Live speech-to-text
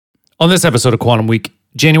On this episode of Quantum Week,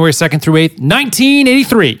 January 2nd through 8th,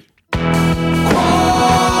 1983. Quantum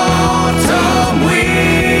Week.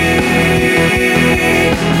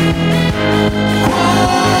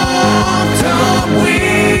 Quantum Week.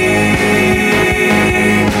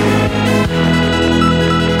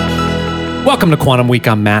 Welcome to Quantum Week.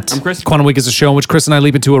 I'm Matt. I'm Chris. Quantum Week is a show in which Chris and I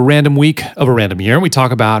leap into a random week of a random year, and we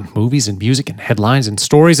talk about movies and music and headlines and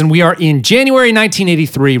stories. And we are in January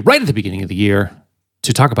 1983, right at the beginning of the year,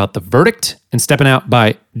 to talk about The Verdict and Steppin Out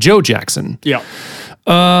by Joe Jackson. Yeah.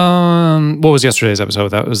 What was yesterday's episode?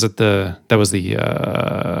 That was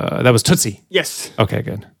Tootsie. Yes. Okay,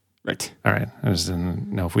 good. Right. All right. I just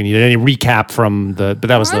didn't know if we needed any recap from but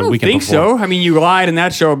that was the weekend I don't think before. so. I mean, you lied in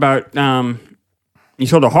that show about you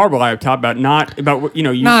told a horrible lie up top about you Not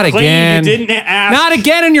claimed again. You didn't ask. Not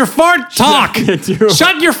again in your fart talk.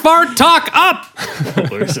 Shut your fart talk up.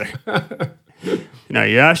 Loser. No,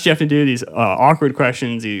 you asked Jeff to do these awkward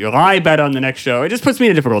questions. You lie better on the next show. It just puts me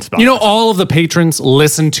in a difficult spot. You know, all of the patrons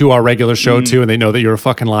listen to our regular show too, and they know that you're a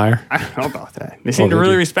fucking liar. I don't know about that. They seem to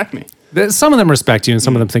really respect me. Some of them respect you, and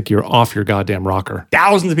some of them think you're off your goddamn rocker.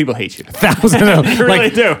 Thousands of people hate you. Thousands, They really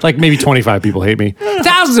do. Like maybe 25 people hate me.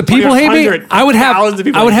 Thousands of people hate me. 100 I would thousands of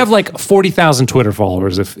people have hate me. like 40,000 Twitter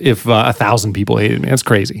followers if 1,000 people hated me. That's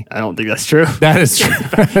crazy. I don't think that's true. That is true.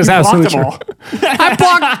 That's absolutely true. Blocked them all. I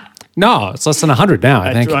blocked. No, it's less than 100 now,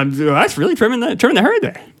 I think. That's really trimming the herd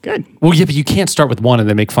there. Good. Well, yeah, but you can't start with one and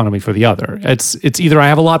then make fun of me for the other. It's either I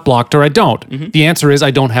have a lot blocked or I don't. Mm-hmm. The answer is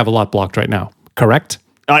I don't have a lot blocked right now. Correct?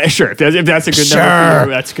 Sure. If that's a good Sure. number for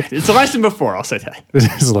you, that's good. It's less than before, I'll say that. This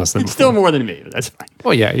is less than Still more than me, but that's fine.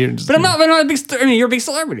 Well, yeah. You're just, But I'm not a big star. I mean, you're a big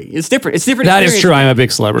celebrity. It's different. It's different. that is experience. true. I'm a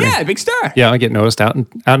big celebrity. Yeah, big star. Yeah, I get noticed out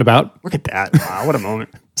and about. Look at that. Wow, what a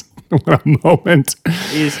moment. What a moment.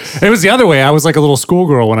 Jesus. It was the other way. I was like a little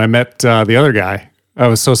schoolgirl when I met the other guy. I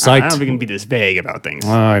was so I psyched. don't think we can be this vague about things.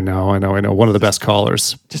 I know. One of the best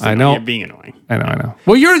callers. Just I annoying. know. You're being annoying. I know.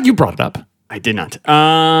 Well, you brought it up. I did not.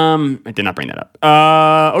 I did not bring that up.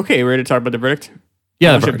 Okay, we're ready to talk about The Verdict?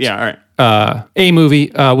 Yeah, The Verdict. Yeah, all right. A movie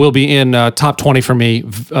will be in top 20 for me.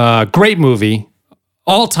 Great movie,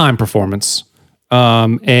 all-time performance,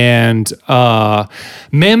 and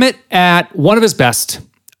Mamet at one of his best.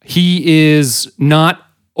 He is not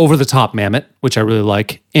over the top Mamet, which I really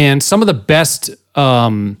like, and some of the best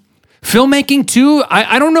filmmaking too.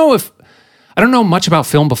 I don't know much about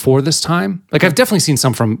film before this time. Like I've definitely seen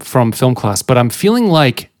some from film class, but I'm feeling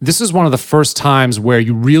like this is one of the first times where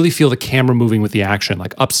you really feel the camera moving with the action,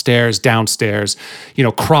 like upstairs, downstairs,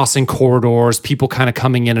 crossing corridors, people kind of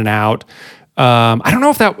coming in and out. I don't know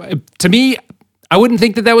if that, to me, I wouldn't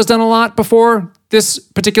think that was done a lot before this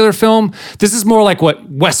particular film. This is more like what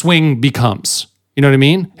West Wing becomes. You know what I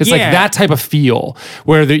mean? It's like that type of feel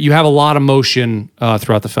where you have a lot of motion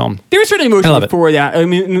throughout the film. There was certainly motion love it. before that. I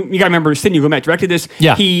mean, you got to remember, Sidney Lumet directed this.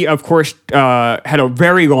 Yeah. He, of course, had a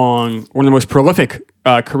very long, one of the most prolific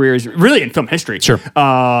careers, really, in film history. Sure. His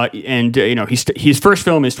first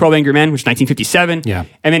film is 12 Angry Men, which is 1957. Yeah.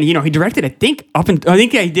 And then, he directed, I think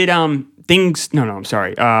he did things. No, I'm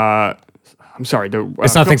sorry. I'm sorry.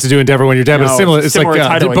 It's not Things to Do in Devil When You're Dead, but it's similar. It's similar like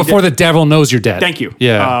title. Before the Devil Knows You're Dead. Thank you.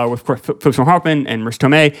 Yeah. With, of course, Philip Seymour Hoffman and Marissa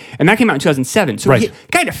Tomei. And that came out in 2007. So Right. he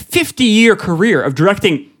got a 50-year career of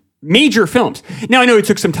directing major films. Now, I know he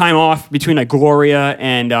took some time off between like Gloria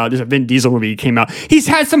and there's a Vin Diesel movie came out. He's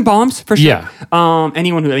had some bombs, for sure. Yeah.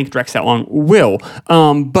 Anyone who I think directs that long will.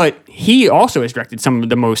 But he also has directed some of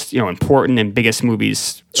the most, important and biggest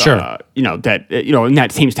movies, Sure. in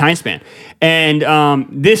that same time span. And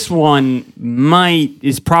this one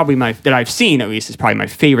is probably that I've seen, at least, is probably my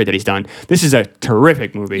favorite that he's done. This is a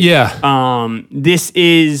terrific movie. Yeah. This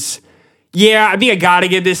is, I think I gotta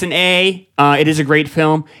give this an A. It is a great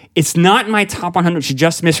film. It's not in my top 100. She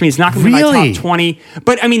just missed me. It's not going to be Really? my top 20.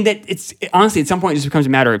 But I mean, honestly, at some point, it just becomes a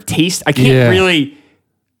matter of taste. I can't really.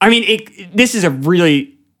 I mean, this is a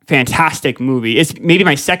really fantastic movie. It's maybe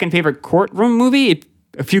my second favorite courtroom movie.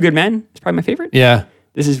 A Few Good Men is probably my favorite. Yeah.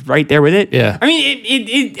 This is right there with it. Yeah. I mean,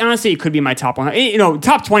 it honestly, it could be my top 100.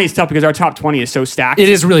 Top 20 is tough because our top 20 is so stacked. It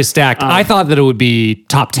is really stacked. I thought that it would be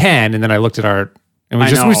top 10, and then I looked at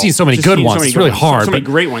and we've seen so many good ones. It's really hard. So many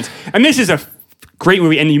great ones. And this is a great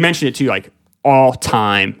movie, and you mentioned it too, like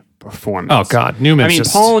all-time performance. Oh God, Newman's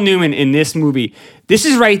just... Paul Newman in this movie, this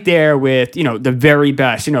is right there with, the very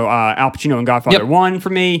best. Al Pacino in Godfather 1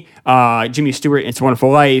 for me, Jimmy Stewart in It's a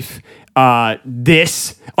Wonderful Life.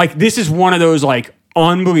 This is one of those like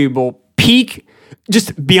unbelievable peak,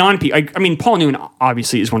 just beyond peak. Paul Newman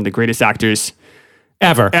obviously is one of the greatest actors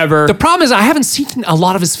Ever. Ever. The problem is I haven't seen a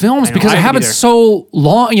lot of his films because I I haven't haven't either. so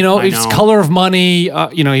long. You know, I it's know. Color of Money.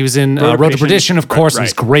 You know, he was in Road to Perdition, of course. Right.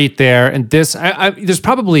 He's great there. And this, there's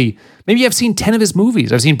probably, maybe I've seen 10 of his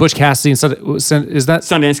movies. I've seen Butch Cassidy and is that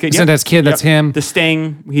Sundance Kid. Sundance Kid, that's him. The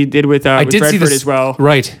Sting he did with did see Redford this as well.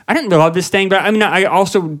 Right. I didn't love this Sting, but I mean, I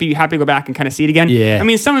also would be happy to go back and kind of see it again. Yeah. I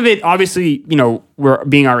mean, some of it, obviously, you know, we're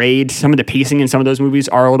being our age. Some of the pacing in some of those movies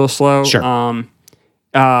are a little slow. Sure.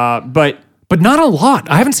 But But not a lot.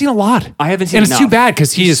 I haven't seen a lot. I haven't seen And it's too enough. bad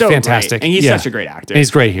because he He's is so fantastic. great, and he's Yeah. such a great actor. And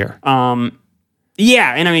he's great here.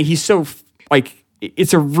 Yeah, and I mean, he's so like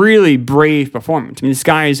it's a really brave performance. I mean, this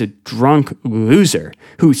guy is a drunk loser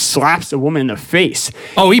who slaps a woman in the face.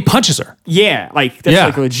 Oh, he punches her. Yeah, like that's Yeah.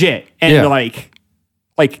 like legit, and Yeah. like,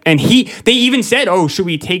 and they even said, "Oh, should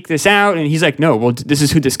we take this out?" And he's like, "No, well, this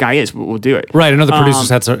is who this guy is. We'll do it." Right. I know the producers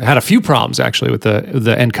had a few problems actually with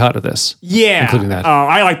the end cut of this. Yeah, Including that.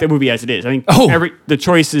 I like the movie as it is. I think the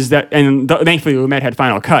choices that, and thankfully Lumet had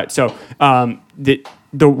final cut, so the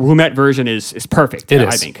Lumet version is perfect. It I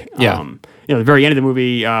is. think. Yeah. You know, the very end of the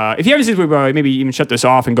movie. If you haven't seen the movie, maybe even shut this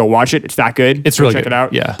off and go watch it. It's that good. It's Go really check good. it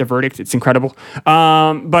out. Yeah. The Verdict. It's incredible. So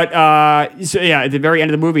yeah, at the very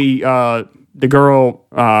end of the movie, the girl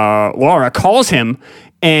Laura calls him,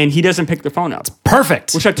 and he doesn't pick the phone up,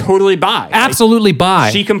 Perfect. which I totally buy. Absolutely buy.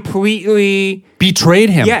 She completely Betrayed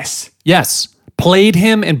him. yes. Yes. Played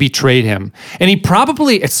him and betrayed him. And he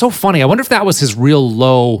probably, it's so funny. I wonder if that was his real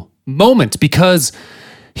low moment because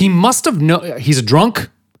he must have known, he's a drunk.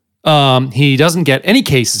 He doesn't get any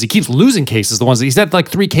cases. He keeps losing cases. The ones that he's had like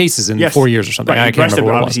 3 cases in 4 years or something. Right, I can't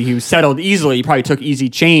remember what it was. obviously, he was settled easily. He probably took easy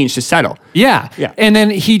change to settle. Yeah. Yeah. And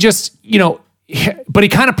then he just, you know, but he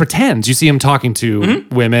kind of pretends. You see him talking to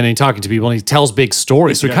women and talking to people and he tells big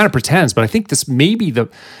stories. So he kind of pretends. But I think this may be the,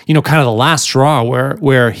 you know, kind of the last straw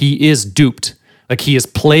where he is duped. Like he is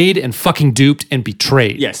played and fucking duped and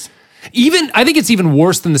betrayed. Yes. I think it's even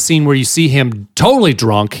worse than the scene where you see him totally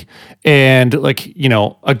drunk and like, you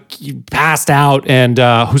know, passed out and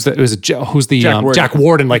who's the Jack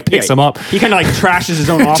Warden like picks him up. He kind of like trashes his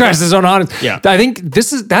own office. Trashes his own audience. Yeah. I think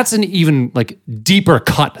that's an even like deeper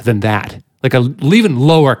cut than that. Like a even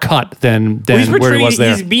lower cut than where he was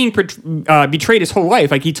there. He's being betrayed his whole life.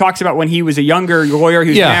 Like he talks about when he was a younger lawyer, he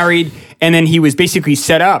was Yeah. married, and then he was basically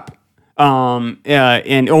set up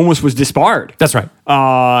and almost was disbarred. That's right.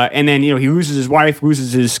 And then, you know, he loses his wife,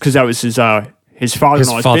 because that was his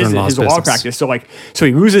father-in-law's business, his law business. practice. So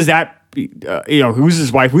he loses that, he loses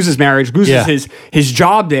his wife, loses his marriage, loses Yeah. his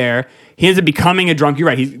job there. He ends up becoming a drunk. You're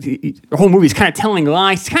right. The whole movie is kind of telling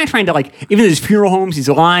lies. He's kind of trying to like, even in his funeral homes, he's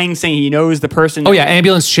lying, saying he knows the person. Oh yeah,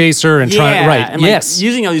 ambulance chaser and trying right. And like, yes.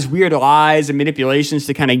 using all these weird lies and manipulations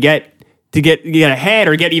to kind of get ahead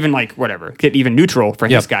or get even like whatever, get even neutral for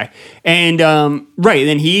this guy. And right,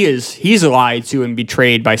 then he's lied to and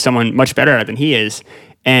betrayed by someone much better than he is.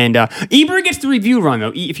 And Ebert gets the review wrong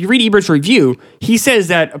though. If you read Ebert's review, he says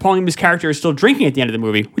that Paul Newman's character is still drinking at the end of the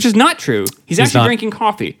movie, which is not true. He's actually not. drinking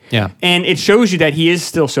coffee. Yeah. And it shows you that he is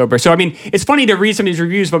still sober. So I mean, it's funny to read some of these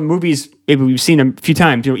reviews about movies maybe we've seen a few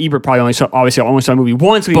times. You know, Ebert probably only saw a movie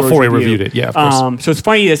once Before he reviewed it. Yeah, of course. So it's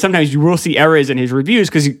funny that sometimes you will see errors in his reviews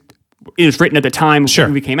because it was written at the time Sure. the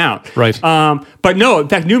movie came out. Right. But no, in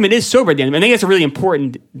fact, Newman is sober at the end. I think that's a really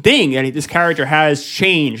important thing that this character has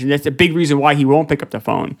changed, and that's a big reason why he won't pick up the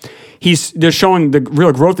phone. They're showing the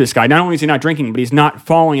real growth of this guy. Not only is he not drinking, but he's not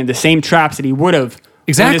falling in the same traps that he would have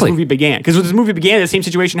when this movie began. Because when this movie began, the same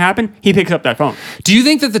situation happened. He picks up that phone. Do you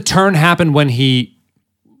think that the turn happened when he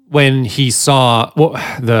saw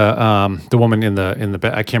the woman in the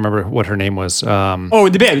bed? I can't remember what her name was.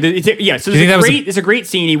 The bed. So it's a great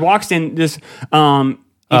scene. He walks in this.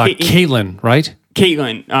 Caitlin, right?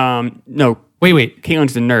 Caitlin. No. Wait.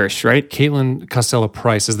 Caitlin's the nurse, right? Caitlin Costello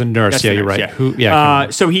Price is the nurse. That's yeah, the you're nurse, right. yeah.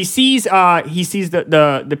 So he sees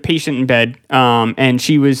the patient in bed, and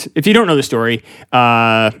she was. If you don't know the story,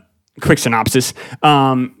 quick synopsis.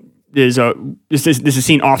 This is a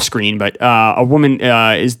scene off screen, but a woman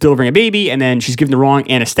is delivering a baby, and then she's given the wrong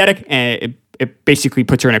anesthetic, and it basically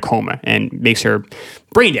puts her in a coma and makes her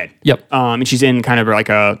brain dead. Yep. And she's in kind of like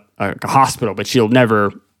a hospital, but she'll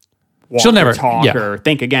never or talk or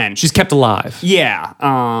think again. She's kept alive. Yeah.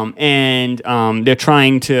 And they're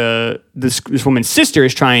trying to this woman's sister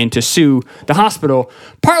is trying to sue the hospital,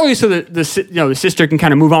 partly so that the sister can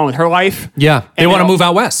kind of move on with her life. Yeah. They want to move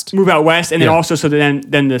out west. And then also so that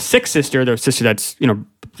then the sick sister, the sister that's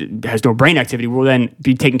has no brain activity, will then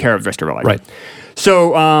be taken care of the rest of her life. Right.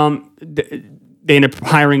 So they end up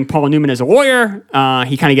hiring Paul Newman as a lawyer.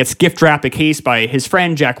 He kind of gets gift wrapped a case by his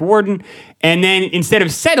friend, Jack Warden. And then instead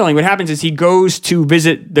of settling, what happens is he goes to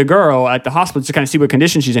visit the girl at the hospital to kind of see what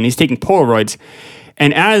condition she's in. He's taking Polaroids.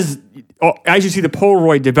 And as you see the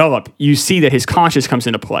Polaroid develop, you see that his conscience comes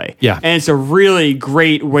into play. Yeah. And it's a really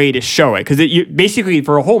great way to show it. Because basically,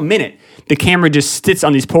 for a whole minute, the camera just sits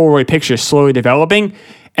on these Polaroid pictures slowly developing.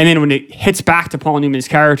 And then when it hits back to Paul Newman's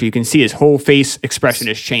character, you can see his whole face expression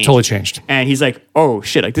has changed. Totally changed. And he's like, oh,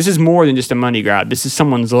 shit, like this is more than just a money grab. This is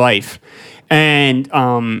someone's life. And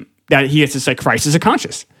that he gets this like crisis of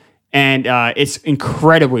conscience. And it's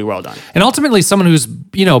incredibly well done. And ultimately, someone who's,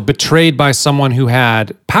 betrayed by someone who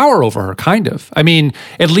had power over her, kind of. I mean,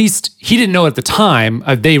 at least he didn't know at the time.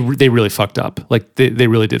 They really fucked up. Like, they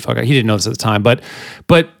really did fuck up. He didn't know this at the time. But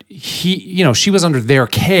he, she was under their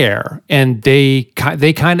care. And they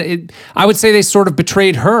kind of, I would say they sort of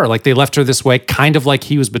betrayed her. Like, they left her this way, kind of like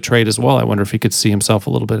he was betrayed as well. I wonder if he could see himself a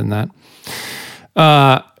little bit in that.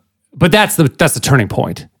 But that's the turning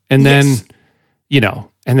point. And then,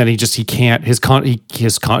 and then his conscience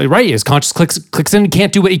clicks in. He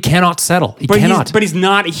can't do it. He cannot settle. He cannot. But he's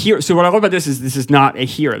not a hero. So what I love about this is not a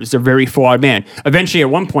hero. This is a very flawed man. Eventually, at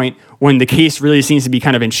one point, when the case really seems to be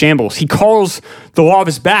kind of in shambles, he calls the law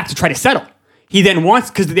office back to try to settle. He then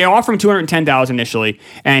wants, because they offer him $210,000 initially,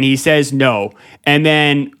 and he says no. And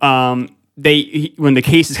then when the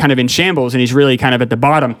case is kind of in shambles and he's really kind of at the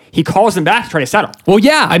bottom, he calls them back to try to settle. Well,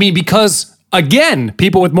 yeah. I mean, because again,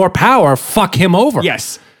 people with more power fuck him over.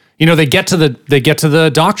 Yes. They get to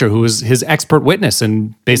the doctor who is his expert witness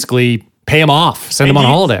and basically pay him off, send him on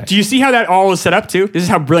holiday. Do you see how that all is set up too? This is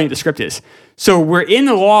how brilliant the script is. So we're in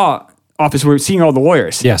the law office, we're seeing all the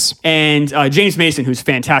lawyers. Yes. And James Mason, who's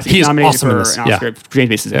fantastic. He's nominated awesome for in this. an Oscar. Yeah. James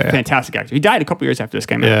Mason's a fantastic actor. He died a couple years after this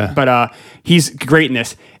came out. Yeah. But he's great in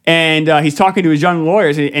this. And he's talking to his young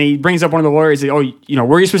lawyers, and he brings up one of the lawyers. Where are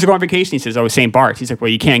you supposed to go on vacation? He says, St. Bart's. He's like,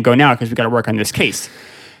 well, you can't go now because we got to work on this case.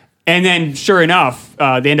 And then, sure enough,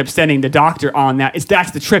 they end up sending the doctor on that.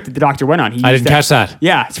 That's the trip that the doctor went on. I didn't catch that.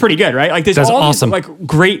 Yeah, it's pretty good, right? Like, there's That's all awesome. these, like,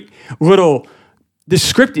 great little... The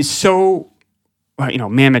script is so...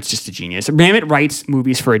 Mamet's just a genius. Mamet writes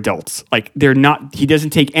movies for adults. Like, they're not... He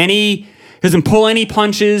doesn't pull any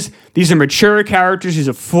punches. These are mature characters. These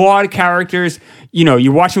are flawed characters.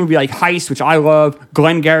 You watch a movie like Heist, which I love,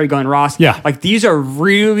 Glenn Ross. Yeah. Like, these are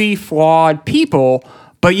really flawed people,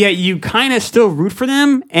 but yet you kind of still root for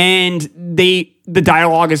them, and the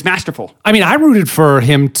dialogue is masterful. I mean, I rooted for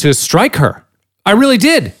him to strike her. I really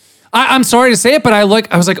did. I'm sorry to say it, but I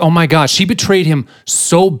was like, oh my gosh, she betrayed him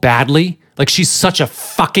so badly. Like, she's such a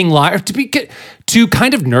fucking liar. To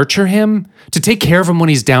kind of nurture him, to take care of him when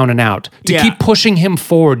he's down and out, to keep pushing him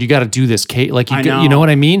forward. You got to do this, Kate. Like, you know what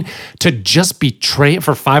I mean? To just betray it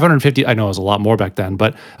for $550. I know it was a lot more back then,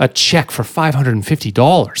 but a check for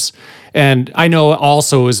 $550. And I know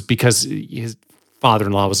also is because his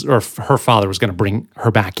father-in-law her father was going to bring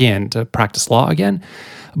her back in to practice law again.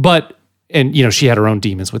 And she had her own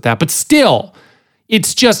demons with that. But still,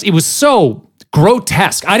 it was so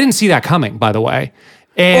grotesque. I didn't see that coming, by the way.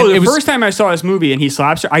 And the first time I saw this movie and he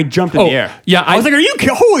slaps her, I jumped in the air. Yeah, I was like, "Are you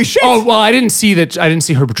holy shit?" Oh well, I didn't see that. I didn't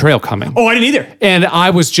see her betrayal coming. Oh, I didn't either. And I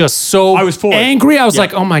was just so angry. I was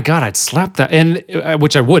like, "Oh my god, I'd slap that," and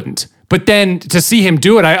which I wouldn't. But then to see him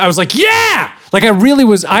do it, I was like, "Yeah!" Like, I really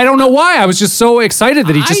was. I don't know why. I was just so excited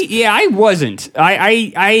that he just. I wasn't.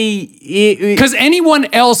 Because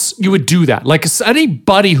anyone else, you would do that. Like,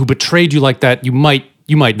 anybody who betrayed you like that, you might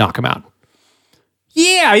knock him out.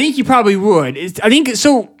 Yeah, I think you probably would. It's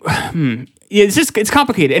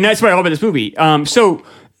complicated, and that's what I love about this movie. So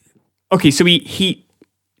he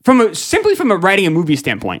from a writing a movie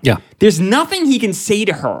standpoint, there's nothing he can say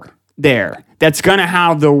to her there that's gonna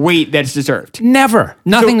have the weight that's deserved. Never,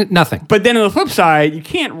 nothing. But then on the flip side, you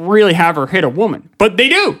can't really have her hit a woman, but they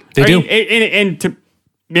do. They do. And to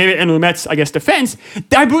maybe in Lumet's, I guess, defense,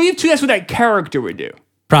 I believe too that's what that character would do.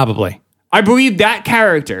 Probably. I believe that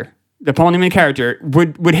character. The Paul Newman character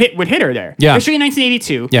would hit her there. Yeah. Especially in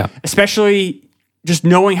 1982. Yeah. Especially just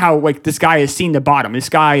knowing how this guy has seen the bottom. This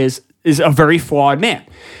guy is a very flawed man.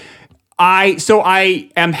 I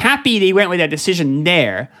am happy they went with that decision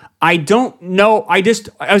there. I don't know. I was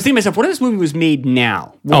thinking to myself, what if this movie was made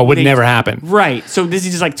now? It would never happen. Right. So does he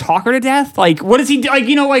just talk her to death? Like, what does he do?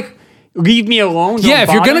 Leave me alone. Yeah. If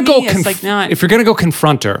you're gonna go, if you're gonna go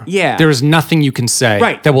confront her, yeah, there is nothing you can say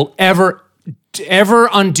that will ever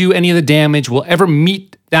undo any of the damage, will ever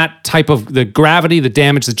meet that type of the gravity, the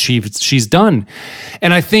damage that she's done.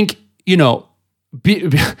 And I think,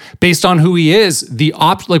 based on who he is,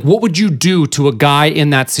 what would you do to a guy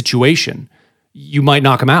in that situation? you might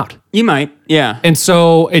knock him out. You might, yeah. And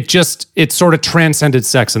so it sort of transcended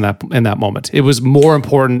sex in that moment. It was more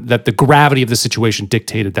important that the gravity of the situation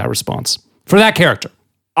dictated that response for that character.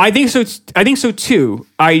 I think so too.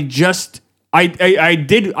 It's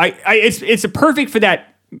a perfect for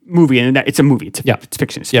that movie, and that it's a movie. It's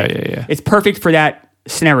fiction. It's Yeah. It's perfect for that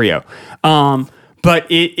scenario. But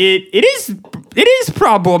it is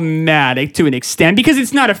problematic to an extent because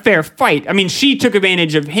it's not a fair fight. I mean, she took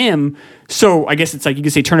advantage of him, so I guess it's like you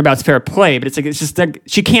could say turnabout's fair play, but it's just like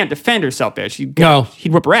she can't defend herself there. He'd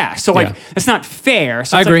whip her ass. So like that's not fair.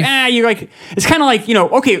 So I it's agree. It's kind of like,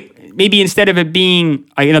 okay, maybe instead of it being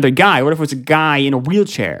another guy, what if it was a guy in a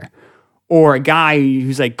wheelchair? Or a guy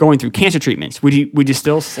who's like going through cancer treatments, would you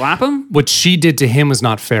still slap him? What she did to him was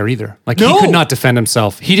not fair either. Like No. he could not defend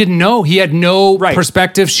himself. He didn't know. He had no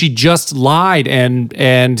perspective. She just lied,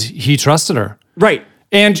 and he trusted her. Right.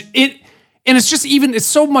 And it's just it's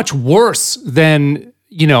so much worse than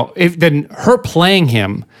than her playing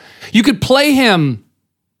him. You could play him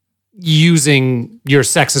using your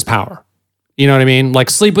sexist power. You know what I mean? Like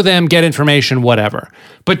sleep with him, get information, whatever.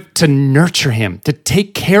 But to nurture him, to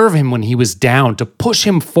take care of him when he was down, to push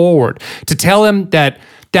him forward, to tell him that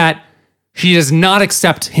she does not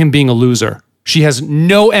accept him being a loser. She has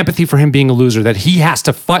no empathy for him being a loser, that he has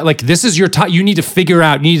to fight. Like, this is your time. You need to figure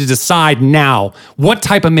out, you need to decide now what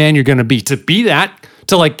type of man you're going to be. To be that,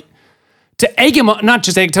 to egg him on, not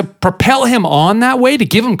just egg, to propel him on that way, to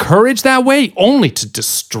give him courage that way, only to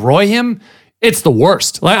destroy him. It's the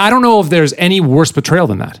worst. Like, I don't know if there's any worse betrayal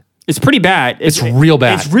than that. It's pretty bad. It's real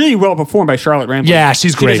bad. It's really well performed by Charlotte Rampling. Yeah,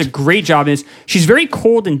 she's great. She does a great job in this. She's very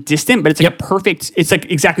cold and distant, but it's like perfect. It's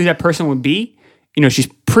like exactly who that person would be. She's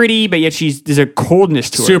pretty, but yet there's a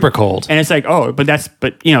coldness to her. Super cold. And it's like,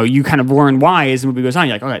 you kind of learn why as the movie goes on.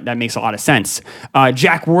 You're like, okay, that makes a lot of sense.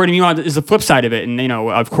 Jack Ward, is the flip side of it. And,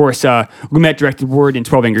 of course, Lumet directed Ward in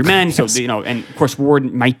 12 Angry Men. So, and of course,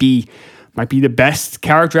 Ward might be the best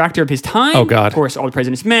character actor of his time. Oh, God. Of course, All the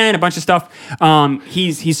President's Men, a bunch of stuff.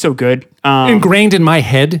 He's so good. Ingrained in my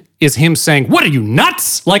head is him saying, "What are you,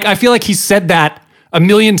 nuts?" Like, I feel like he said that a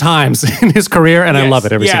million times in his career, and I love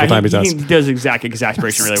it every single time he does. He does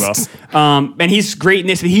exasperation really well. And he's great in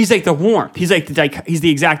this. But he's like the warmth. He's he's the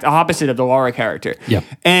exact opposite of the Laura character. Yeah.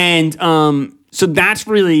 And so that's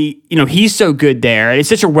really, he's so good there. It's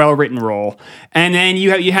such a well-written role. And then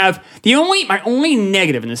you have my only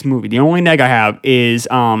negative in this movie. The only neg I have is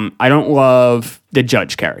I don't love the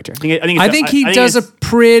judge character. I think he does a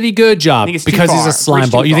pretty good job because he's a slime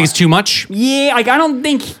ball. You think it's too much? Yeah, I don't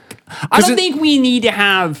think we need to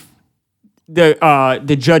have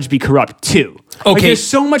the judge be corrupt too. Okay. Like, there's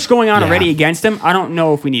so much going on already against him. I don't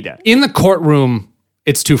know if we need that. In the courtroom,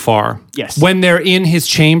 it's too far. Yes. When they're in his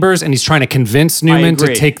chambers and he's trying to convince Newman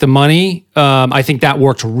to take the money, I think that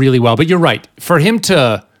worked really well. But you're right. For him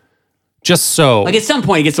to just at some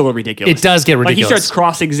point it gets a little ridiculous. It does get ridiculous. Like, he starts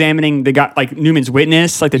cross-examining the guy, like Newman's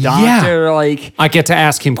witness, like the doctor. Like, I get to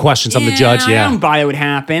ask him questions. I'm the judge. Yeah. I don't buy it would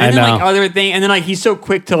happen. And then like other thing, and then like he's so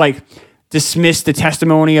quick to like dismiss the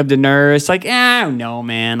testimony of the nurse. Like, I don't know,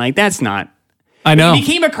 man. Like, that's not. I know. It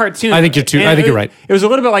became a cartoon. I think you're right. It was a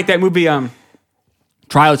little bit like that movie,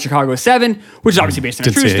 Trial of Chicago 7, which is obviously based on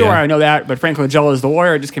a true story. I know that, but Frank Langella is the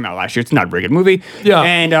lawyer. It just came out last year. It's not a very good movie. Yeah.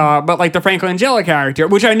 And but like the Frank Langella character,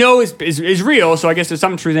 which I know is real, so I guess there's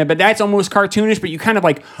some truth in it, but that's almost cartoonish, but you kind of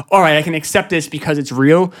like, all right, I can accept this because it's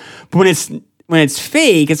real. But when it's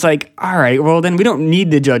fake, it's like, all right, well then we don't need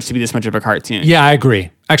the judge to be this much of a cartoon. Yeah, I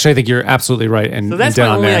agree. Actually, I think you're absolutely right. And so that's my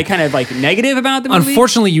only like, kind of like negative about the movie.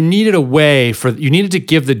 Unfortunately, you needed you needed to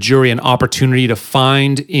give the jury an opportunity to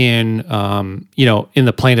find in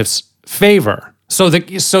the plaintiff's favor. So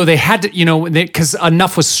they had to, because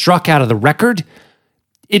enough was struck out of the record,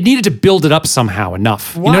 it needed to build it up somehow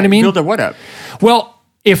enough. Why? You know what I mean? Build it what up? Well,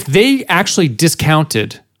 if they actually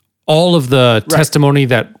discounted all of the testimony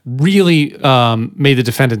that really made the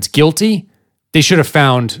defendants guilty, they should have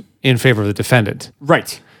found in favor of the defendant.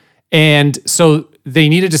 Right. And so they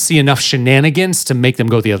needed to see enough shenanigans to make them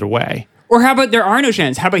go the other way. Or how about there are no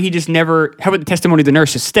shenanigans? How about the testimony of the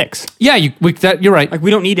nurse just sticks? Yeah, you're right. Like,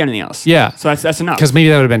 we don't need anything else. Yeah. So that's enough. Because maybe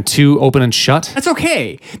that would have been too open and shut. That's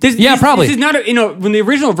okay. Probably. This is not when the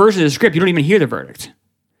original version of the script, you don't even hear the verdict.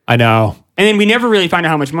 I know. And then we never really find out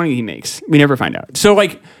how much money he makes. We never find out. So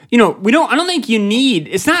like, I don't think you need,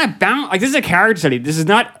 it's not about, like, this is a character study. This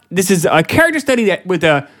is a character study that with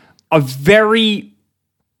a very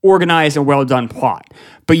organized and well done plot.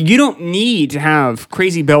 But you don't need to have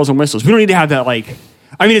crazy bells and whistles. We don't need to have that, like,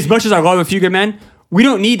 I mean, as much as I love A Few Good Men, we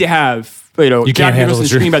don't need to have, Jack Nicholson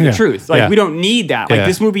screaming about the truth. Like, we don't need that. Like,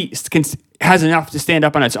 this movie has enough to stand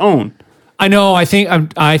up on its own. I know. I think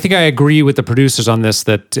I agree with the producers on this.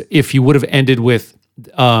 That if you would have ended with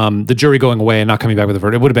the jury going away and not coming back with a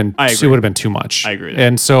verdict, it would have been too much. I agree with that.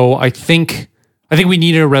 And so I think we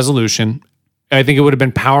needed a resolution. I think it would have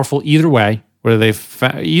been powerful either way.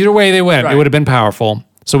 Either way they went, Right. it would have been powerful.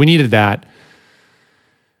 So we needed that.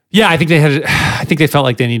 Yeah, I think they felt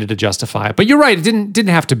like they needed to justify it. But you're right. It didn't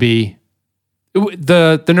have to be.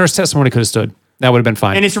 The nurse testimony could have stood. That would have been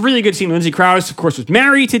fine. And it's a really good scene. Lindsay Krause, of course, was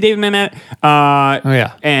married to David Mamet. Oh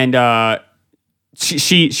yeah. And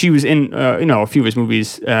she was in a few of his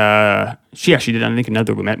movies. She actually did, I think,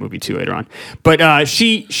 another Lumet movie too later on. But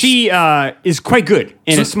she is quite good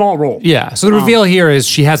in a small role. Yeah. So the reveal here is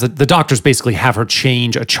she has the doctors basically have her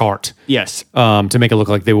change a chart. Yes. To make it look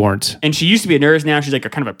like they weren't. And she used to be a nurse. Now she's like a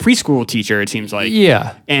kind of a preschool teacher, it seems like.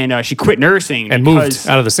 Yeah. And she quit nursing And moved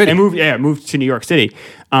out of the city. And moved to New York City.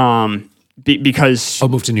 Because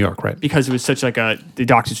Moved to New York, right? because it was such like the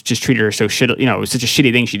doctors just treated her so shit. You know, it was such a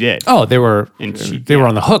shitty thing she did. Oh, they were And were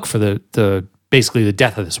on the hook for the basically the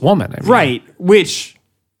death of this woman. I mean, Right. Which,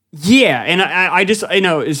 yeah. And I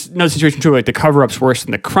know it's no situation too. Like the cover up's worse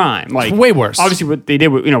than the crime. Like Way worse. Obviously, what they did,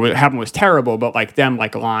 what happened was terrible. But like them,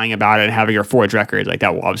 like lying about it and having her forged records, like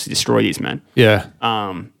that will obviously destroy these men. Yeah.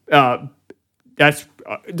 That's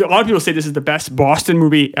a lot of people say this is the best Boston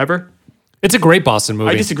movie ever. It's a great Boston movie.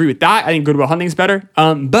 I disagree with that. I think Good Will Hunting's better.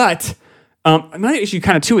 But another issue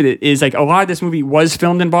kind of too with it is like a lot of this movie was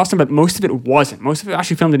filmed in Boston, but most of it wasn't. Most of it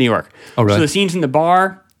actually filmed in New York. Oh, really? So the scenes in the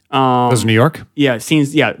bar. Was New York? Yeah,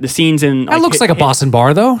 the scenes in. That looks like a Boston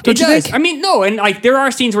bar, though. Don't you does. think? I mean, no, and like there are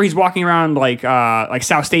scenes where he's walking around like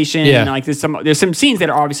South Station. Yeah. And, like there's some scenes that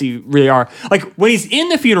are obviously really are like when he's in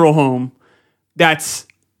the funeral home, that's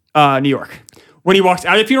New York. When he walks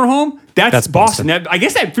out of the funeral home, that's Boston. I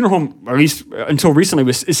guess that funeral home, at least until recently,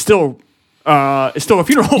 is still a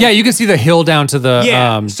funeral home. Yeah, you can see the hill down to the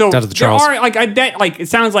so down to the Charles. there are it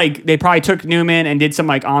sounds like they probably took Newman and did some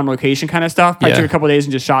like on location kind of stuff. Probably Yeah. took a couple of days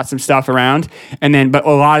and just shot some stuff around, and then but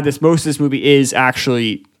most of this movie is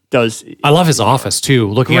actually does. I love his office too.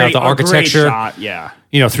 Looking at the a great architecture, shot, yeah.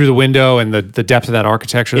 through the window and the depth of that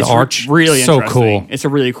architecture, the arch, really so interesting. cool. It's a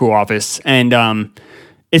really cool office, and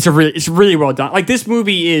it's really well done. Like this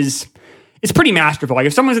movie it's pretty masterful. Like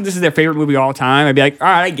if someone said this is their favorite movie of all time, I'd be like, all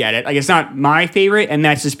right, I get it. Like it's not my favorite, and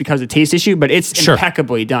that's just because of taste issue, but it's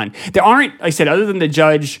impeccably done. There aren't, like I said, other than the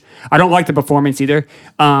judge, I don't like the performance either.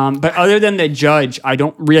 But other than the judge, I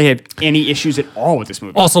don't really have any issues at all with this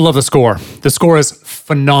movie. Also love the score. The score is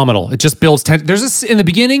phenomenal. It just builds tension. There's this in the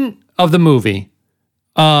beginning of the movie.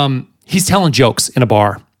 He's telling jokes in a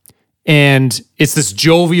bar. And it's this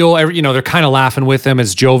jovial, they're kind of laughing with him.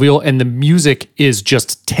 It's jovial, and the music is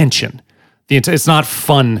just tension. It's not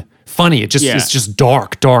funny. It's just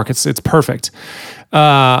dark. It's perfect.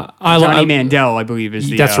 Johnny Mandel, I believe, is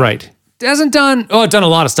the... That's right. Hasn't done a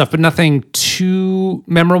lot of stuff, but nothing too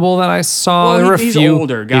memorable that I saw. There were a he's few. an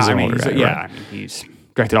older guy. He's an older guy, Yeah, right. I mean, he's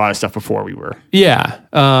directed a lot of stuff before we were. Yeah.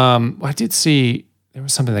 I did see there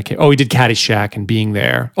was something that came. Oh, he did Caddyshack and Being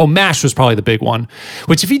There. Oh, MASH was probably the big one.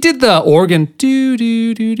 Which if he did the organ do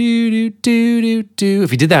do do do do do do do, if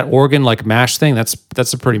he did that organ like MASH thing, that's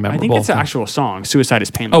a pretty memorable. I think it's an thing. actual song. Suicide is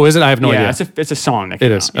Painless. Oh, is it? I have no idea. Yeah, it's a song. That It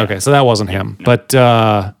came is. out, yeah. Okay, so that wasn't him. But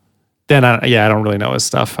then I don't really know his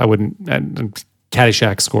stuff. I wouldn't. And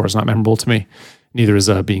Caddyshack score is not memorable to me. Neither is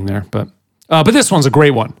Being There. But this one's a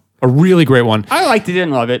great one. A really great one. I liked it,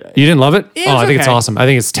 didn't love it. You didn't love it? It I was think it's okay. awesome. I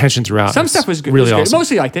think it's tension throughout. Some It's stuff was good. Really awesome.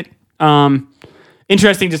 Mostly liked it.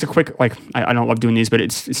 Interesting, just a quick, like, I don't love doing these, but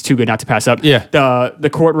it's too good not to pass up. Yeah.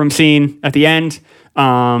 The courtroom scene at the end,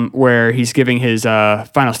 where he's giving his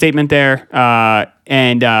final statement there,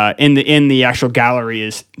 and in the actual gallery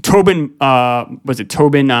is Tobin. Was it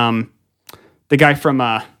Tobin? The guy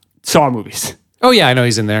from Saw movies. Oh yeah, I know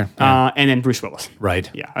he's in there. Yeah. And then Bruce Willis. Right.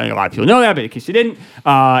 Yeah, I think a lot of people know that, but in case you didn't,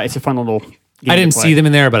 it's a fun little. I didn't see them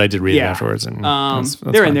in there, but I did read it Yeah. afterwards. And that's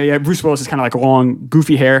they're in fine. there. Yeah, Bruce Willis is kind of like long,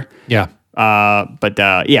 goofy hair. Yeah. But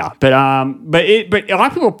a lot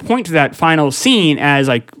of people point to that final scene as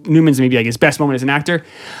like Newman's maybe like his best moment as an actor.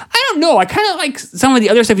 I don't know. I kind of like some of the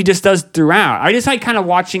other stuff he just does throughout. I just like kind of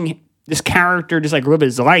watching this character just like live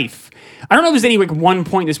his life. I don't know if there's any like one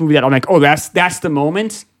point in this movie that I'm like, oh, that's the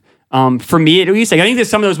moment. For me at least, like I think there's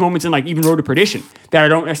some of those moments in like even Road to Perdition that I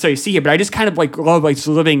don't necessarily see here, but I just kind of like love like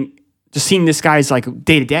just seeing this guy's like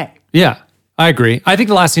day to day. Yeah. I agree. I think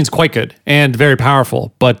the last scene's quite good and very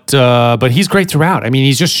powerful, but he's great throughout. I mean,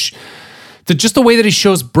 he's just the way that he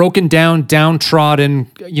shows broken down,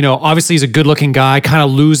 downtrodden. Obviously he's a good-looking guy, kind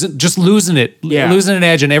of losing an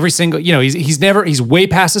edge in every single. He's way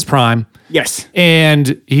past his prime. Yes,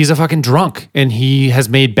 and he's a fucking drunk, and he has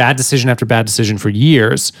made bad decision after bad decision for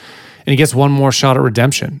years. and he gets one more shot at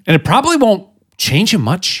redemption. And it probably won't change him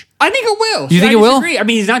much. I think it will. You think it will? I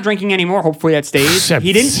mean, he's not drinking anymore. Hopefully that stays.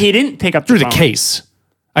 He didn't pick up through the the phone. case.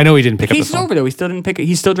 I know he didn't pick up the Case is phone. over though. He still didn't pick it.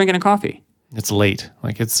 He's still drinking a coffee. It's late.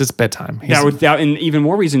 Like it's bedtime. And even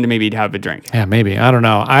more reason to maybe have a drink. Yeah, maybe. I don't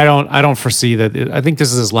know. I don't foresee that. I think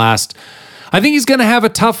this is his last. I think he's going to have a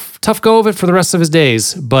tough go of it for the rest of his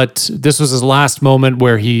days. But this was his last moment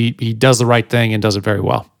where he does the right thing and does it very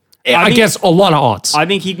well. Against a lot of odds. I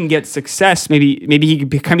think he can get success. Maybe he can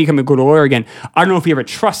become a good lawyer again. I don't know if he ever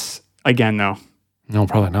trusts again though. No,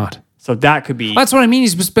 probably not. So that could be. That's what I mean.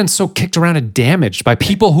 He's just been so kicked around and damaged by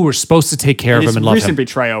people who were supposed to take care of him and love recent him.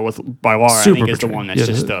 betrayal by Laura, I think, is the one that's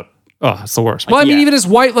just the. Oh, it's the worst. Well, I mean, even his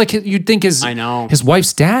wife, like you'd think his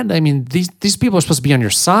wife's dad. I mean, these people are supposed to be on your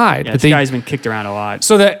side. Yeah, but this guy's been kicked around a lot.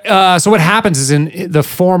 So what happens is in the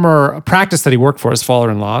former practice that he worked for, his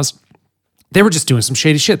father-in-law's, they were just doing some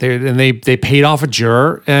shady shit. They paid off a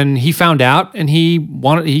juror, and he found out, and he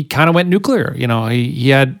kind of went nuclear. You know, he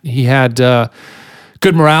had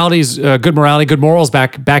good morality, good morals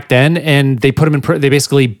back then, and they put him in. They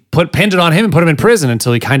basically pinned it on him and put him in prison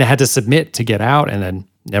until he kind of had to submit to get out, and then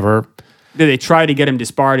never. They tried to get him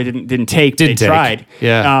disbarred. It didn't take. They tried.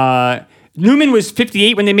 Yeah. Newman was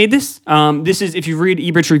 58 when they made this. This is, if you read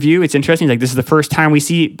Ebert's review, it's interesting. Like, this is the first time we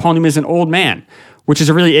see Paul Newman as an old man, which is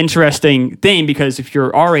a really interesting thing because if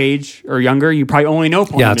you're our age or younger, you probably only know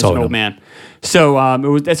Paul Newman as an old man. So I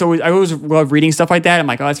always love reading stuff like that. I'm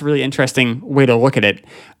like, oh, that's a really interesting way to look at it.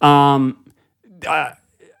 I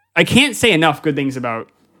can't say enough good things about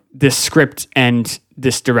this script and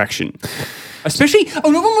this direction. Especially,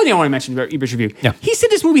 one more thing I want to mention about Ebert's review. Yeah. He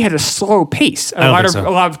said this movie had a slow pace. A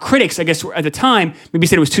lot of critics, I guess, at the time, maybe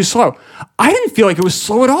said it was too slow. I didn't feel like it was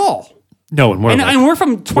slow at all. No, and we're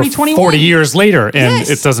from 2021. 40 years later, and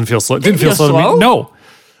it doesn't feel slow. It didn't feel slow to me.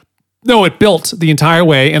 No, it built the entire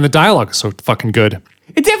way, and the dialogue is so fucking good.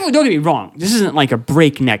 It definitely, don't get me wrong, this isn't like a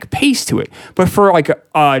breakneck pace to it. But for like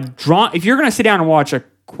a drama, if you're going to sit down and watch a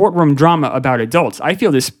courtroom drama about adults, I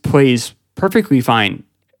feel this plays perfectly fine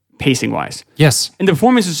pacing wise. Yes. And the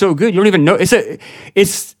performance is so good, you don't even know.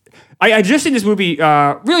 I just seen this movie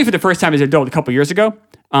really for the first time as an adult a couple years ago.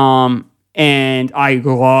 And I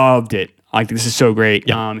loved it. Like, this is so great.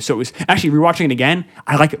 Yeah. So it was actually rewatching it again.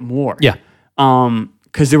 I like it more. Yeah.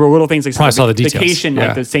 Because there were little things like Probably saw the details. vacation,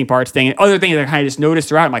 like the St. Bart's thing, and other things that I kind of just noticed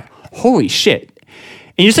throughout. I'm like, holy shit!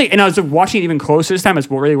 And you just like, and I was watching it even closer this time. I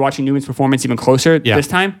was really watching Newman's performance even closer this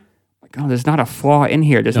time. Like, oh, there's not a flaw in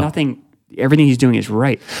here. There's nothing. Everything he's doing is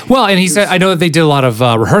right. Well, and he said, I know that they did a lot of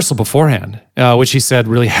rehearsal beforehand, which he said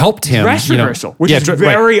really helped him. Dress rehearsal, which is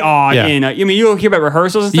very odd. Yeah. I mean, you'll hear about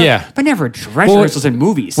rehearsals and stuff, but never dress rehearsals in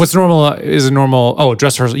movies. What's normal is a normal,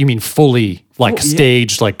 dress rehearsal, you mean fully,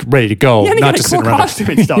 staged, like ready to go, not just sitting around.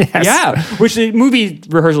 Costume and stuff. Yes. Yeah, which the movie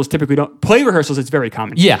rehearsals typically don't. Play rehearsals, it's very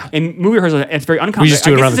common. Yeah. And movie rehearsals, it's very uncommon. We just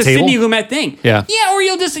do it around the table? It's a Sidney Lumet thing. Yeah. Yeah, or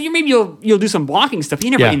you'll do some blocking stuff.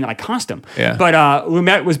 You never in like costume. Yeah. But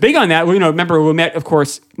Lumet was big on that. Well, remember Lumet, of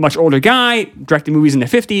course, much older guy, directed movies in the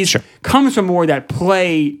 50s. Sure. Comes from more that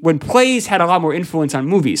play, when plays had a lot more influence on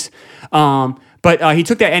movies. But he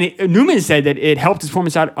took that, and Newman said that it helped his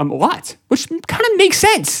performance out a lot, which kind of makes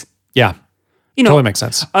sense. Yeah. Totally makes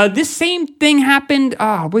sense. This same thing happened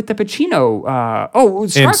with the Pacino.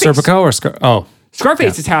 Scarface. In Serpico or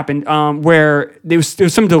Scarface has happened where there was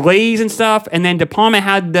some delays and stuff, and then De Palma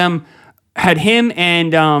had him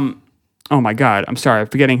and oh my God, I'm sorry, I'm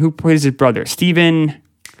forgetting who plays his brother, Steven.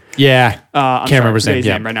 Yeah, can't remember his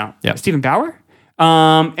name right now. Yeah, Steven Bauer.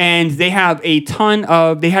 And they had a ton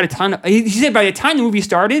of. He said by the time the movie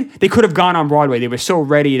started, they could have gone on Broadway. They were so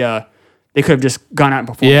ready to. They could have just gone out and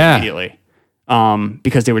performed immediately.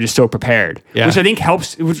 Because they were just so prepared, which I think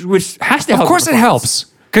helps. Which has to help. Of course, it helps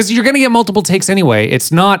because you're going to get multiple takes anyway.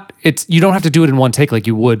 You don't have to do it in one take like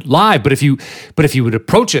you would live. But if you would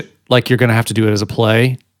approach it like you're going to have to do it as a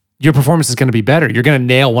play, your performance is going to be better. You're going to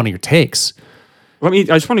nail one of your takes. I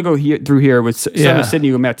just want to go through here with some of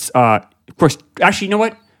Sidney Lumet's. Of course, actually, you know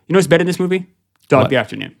what? You know what's better in this movie? Dog the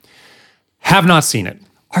Afternoon. Have not seen it.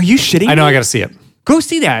 Are you shitting me? I know. I got to see it. Go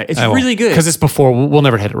see that. It's really good. Because it's before. We'll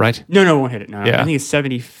never hit it, right? No, we won't hit it. No, I think it's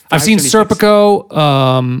 75. I've seen 76.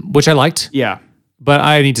 Serpico, which I liked. Yeah. But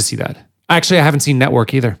I need to see that. Actually, I haven't seen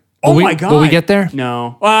Network either. My God. Will we get there?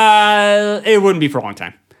 No. It wouldn't be for a long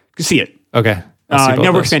time. Go see it. Okay.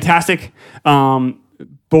 Network's fantastic.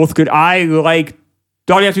 Both good. I like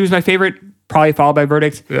Dog After was my favorite, probably followed by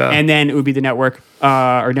Verdict. Yeah. And then it would be the Network,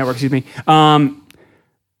 or Network, excuse me. I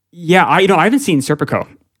haven't seen Serpico.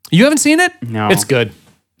 You haven't seen it? No. It's good.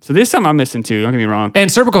 So there's something I'm missing too. Don't get me wrong. And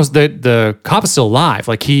Serpico's the cop is still alive.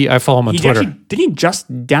 Like I follow him on Twitter. Did he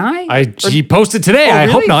just die? He posted today. Oh, I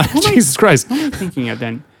really? hope not. Who am I- Jesus Christ. What am I thinking of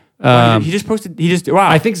then? He just posted. Wow.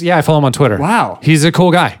 I think I follow him on Twitter. Wow. He's a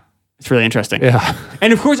cool guy. It's really interesting. Yeah.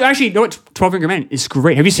 And of course, actually, you know what? 12 Finger Men is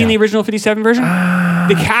great. Have you seen the original 57 version?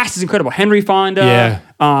 The cast is incredible. Henry Fonda. Yeah.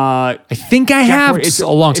 I think I have. It's a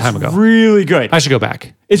long time ago. Really good. I should go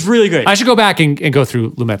back. It's really good. I should go back and go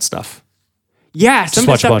through Lumet's stuff. Yeah, some of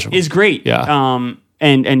the watch a bunch stuff of them. is great. Yeah.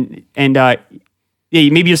 Yeah,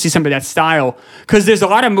 maybe you'll see some of that style because there's a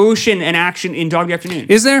lot of motion and action in Dog Day Afternoon.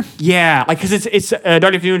 Is there? Yeah, like because it's Dog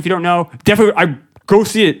Day Afternoon. If you don't know, definitely I go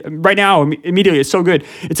see it right now immediately. It's so good.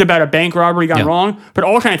 It's about a bank robbery gone wrong, but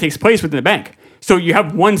all kind of takes place within the bank. So you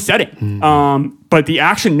have one setting, but the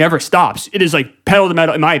action never stops. It is like pedal to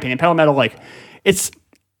metal, in my opinion. Pedal to metal, like it's.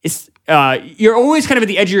 You're always kind of at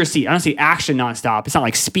the edge of your seat. I don't say action nonstop. It's not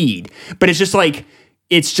like Speed, but it's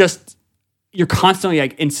just you're constantly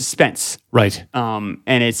like in suspense. Right. And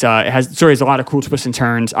it has a lot of cool twists and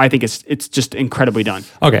turns. I think it's just incredibly done.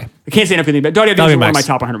 Okay. I can't say enough good things, but Dog Day Afternoon is one of my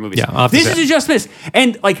top 100 movies. Yeah, I'll have to This say is it. a just miss.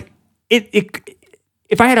 And like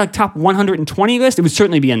if I had a top 120 list, it would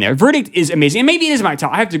certainly be in there. Verdict is amazing. And maybe it is my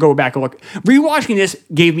top. I have to go back and look. Rewatching this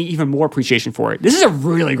gave me even more appreciation for it. This is a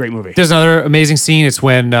really great movie. There's another amazing scene. It's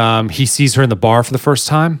when he sees her in the bar for the first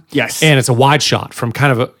time. Yes. And it's a wide shot from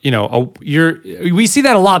kind of we see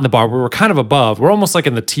that a lot in the bar where we're kind of above. We're almost like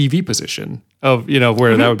in the TV position of,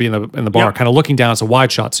 where that would be in the bar, kind of looking down. It's a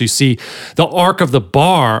wide shot. So you see the arc of the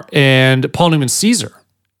bar and Paul Newman sees her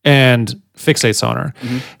and fixates on her,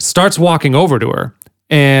 starts walking over to her.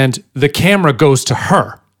 And the camera goes to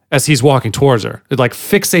her as he's walking towards her. It like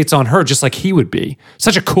fixates on her just like he would be.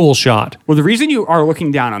 Such a cool shot. Well, the reason you are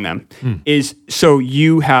looking down on them is so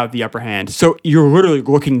you have the upper hand. So you're literally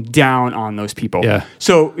looking down on those people. Yeah.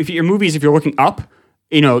 So if you're looking up,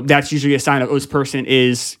 that's usually a sign of this person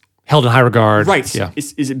is Held in high regard. right. Yeah.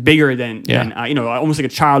 Is it bigger than almost like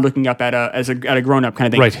a child looking up at a grown up kind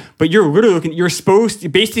of thing. Right. But you're literally looking. You're supposed to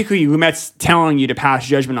basically Lumet's telling you to pass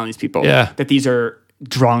judgment on these people. Yeah. That these are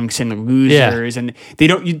drunks and losers, and he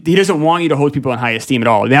doesn't want you to hold people in high esteem at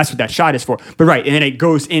all. And that's what that shot is for. But right, and then it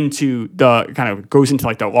goes into like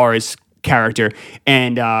the Lars character,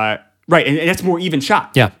 and and that's more even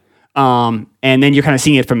shot. Yeah. And then you're kind of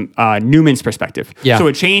seeing it from Newman's perspective. Yeah. So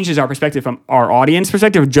it changes our perspective from our audience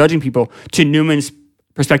perspective of judging people to Newman's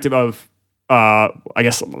perspective of I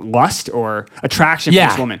guess lust or attraction for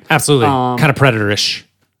this woman. Absolutely. Kind of predator-ish.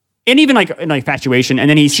 And even like infatuation, and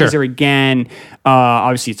then he sees Sure. her again.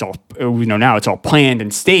 Obviously, it's all we know now. It's all planned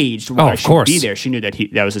and staged. Why of she'd course. be there. She knew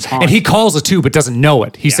that was his haunt. And he calls it too, but doesn't know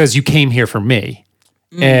it. He says, "You came here for me,"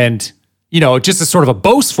 and just a sort of a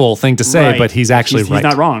boastful thing to say, Right. but he's actually right. He's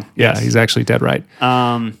not wrong. Yeah, Yes. he's actually dead right.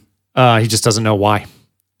 He just doesn't know why.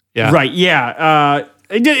 Yeah. Right. Yeah.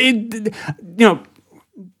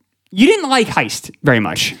 You didn't like Heist very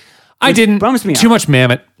much. I didn't. bums me Too out. much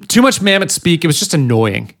Mamet. Too much Mamet speak. It was just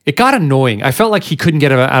annoying. It got annoying. I felt like he couldn't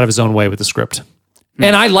get out of his own way with the script.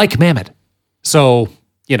 And I like Mamet. So,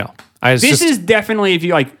 This is definitely if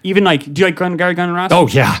you like. Even like, do you like Gary Gunn Ross? Oh,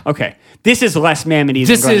 yeah. Okay. This is less Mammoty.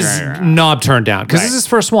 This is knob turned down because this is his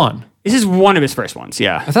first one. This is one of his first ones.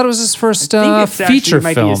 Yeah. I thought it was his first I think it's actually feature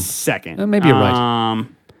might film. Be his second. Maybe you're right.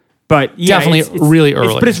 But yeah, Definitely really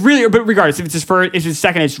early. But regardless, if it's his first, if it's his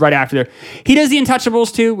second, it's right after there. He does the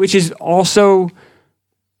Untouchables too, which is also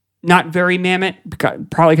not very Mamet,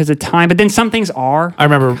 probably because of time. But then some things are. I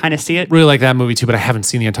remember kind of see it. really like that movie too, but I haven't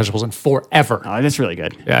seen The Untouchables in forever. Oh, that's really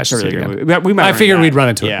good. Yeah, I That's should a really see it good again. movie. We might I figured run we'd run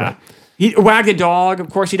into it, Yeah. right. He Wag the Dog, of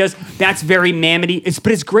course he does. That's very Mamet-y.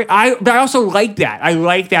 But it's great. But I also like that. I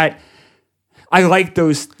like that. I like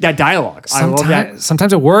that dialogue. I love that.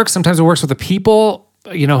 Sometimes it works. Sometimes it works with the people,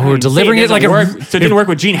 who are delivering it. Like so it didn't work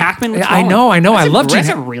with Gene Hackman. What's I wrong? know. I love Gene. That's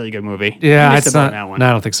a really good movie. Yeah, You missed it's the boat not. on that one. No,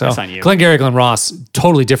 I don't think so. That's on you. Glengarry, Glen Ross,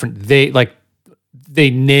 totally different. They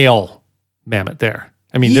nail Mamet there.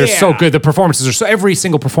 I mean, they're so Yeah. good. The performances are every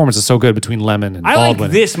single performance is so good between Lemon and I Baldwin.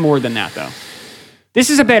 like this more than that though. This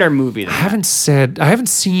is a better movie than I that. haven't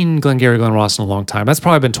seen Glengarry Glen Ross in a long time. That's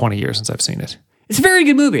probably been 20 years since I've seen it. It's a very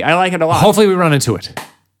good movie. I like it a lot. Hopefully we run into it.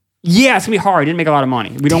 Yeah, it's gonna be hard. It didn't make a lot of money.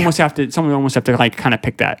 Someone almost have to like kind of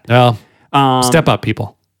pick that. Well, step up,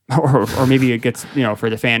 people. Or maybe it gets, for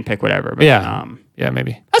the fan pick, whatever. But, Yeah. Yeah,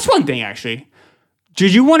 maybe. that's one thing actually.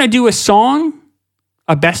 Did you want to do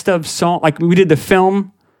a best of song? Like we did the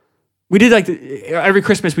film. We did like every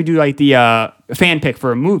Christmas we do like the fan pick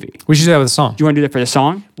for a movie. We should do that with a song. Do you want to do that for the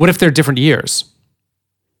song? What if they're different years?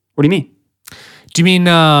 What do you mean? Do you mean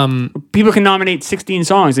people can nominate 16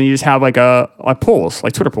 songs, and you just have like a polls,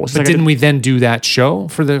 like Twitter polls. But didn't we then do that show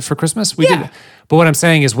for Christmas? We Yeah. did. But what I'm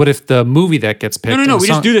saying is, what if the movie that gets picked? No. We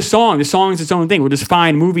just do the song. The song is its own thing. We'll just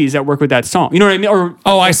find movies that work with that song. You know what I mean? Or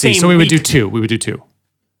I see. So we would do week. two. We would do two.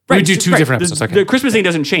 Right, We would do two different episodes. Okay. The Christmas thing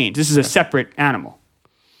doesn't change. This is a separate animal.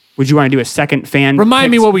 Would you want to do a second fan?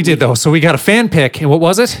 Remind me picks? what we did though. So we got a fan pick, and what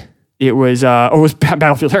was it? It was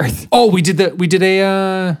Battlefield Earth. Oh, we did that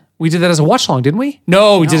as a watch long, didn't we?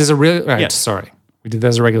 No, we did it as a real. Right, Yes. sorry, we did that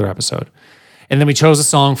as a regular episode, and then we chose a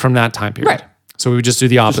song from that time period. Right. So we would just do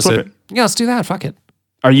the flip opposite. it. Yeah, let's do that. Fuck it.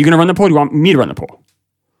 Are you going to run the poll? Or do you want me to run the poll?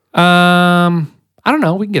 I don't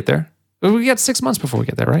know. We can get there. We got 6 months before we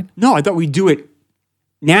get there, right? No, I thought we'd do it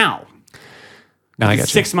now. Now I got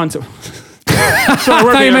 6 months. So thought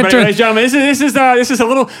we're you meant everybody, to- ladies and gentlemen. This is a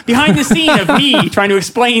little behind the scene of me trying to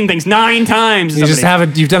explain things 9 times. You just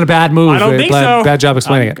haven't. You've done a bad move. I don't think so. Bad job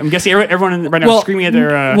explaining it. I'm guessing everyone right now is screaming at their.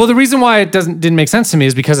 Well, the reason why it didn't make sense to me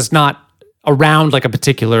is because it's not around like a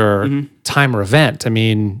particular time or event. I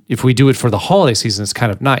mean, if we do it for the holiday season, it's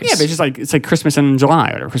kind of nice. yeah, but it's like Christmas in July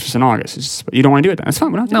or Christmas in August. It's just, you don't want to do it then. That's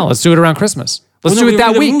fine. No, let's do it around Christmas. Let's do it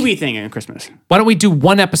that the week. movie thing in Christmas. Why don't we do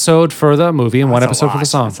one episode for the movie and one That's a episode for the lot.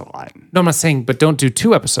 song? That's a lot. No, I'm not saying, but don't do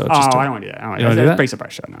 2 episodes. Oh, Just I don't want to do that. I don't want You don't to do that. that? Breaks up our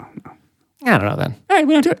show. No. I don't know then. All right,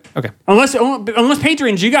 we don't do it. Okay. Unless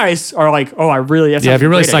patrons, you guys are like, oh, I really. That's Yeah, if you're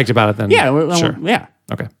really great. psyched about it, then sure. Yeah.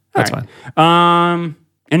 Okay, that's All fine. right.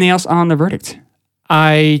 Anything else on the verdict?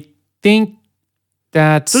 I think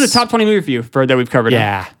that's So the top 20 movie for that we've covered.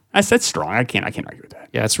 Yeah, That's strong. I can't argue with that.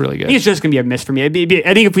 yeah, it's really I think good. it's just gonna be a miss for me. I think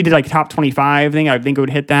if we did like top 25, I think it would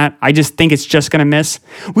hit that. I just think it's just gonna miss.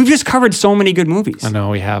 We've just covered so many good movies. I know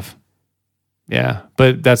we have. Yeah,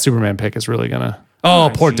 but that Superman pick is really gonna. Oh,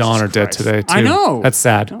 poor Jesus Don are dead Christ. today too. I know. That's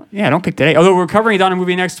sad. Yeah, don't pick today. Although we're covering a Donner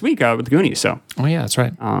movie next week with the Goonies. So, Oh yeah, that's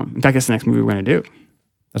right. in fact, that's the next movie we're gonna do.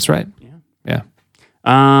 That's right. Yeah.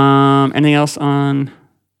 Anything else on?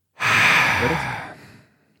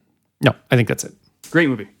 No, I think that's it. Great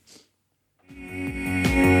movie.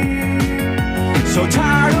 So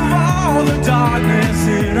tired of all the darkness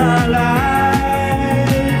in our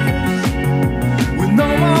lives, with no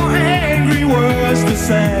more angry words to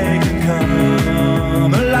say,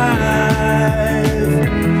 come alive.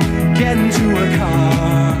 Get into a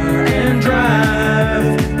car and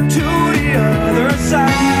drive to the other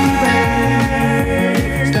side.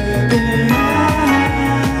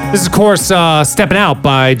 This is, of course, Steppin' Out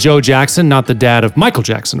by Joe Jackson, not the dad of Michael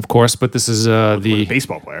Jackson, of course, but this is the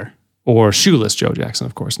Baseball player. or shoeless Joe Jackson,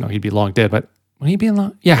 of course. No, he'd be long dead, but would he be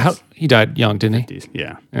long? Yeah, he died young, didn't he?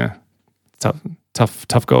 Yeah. Yeah.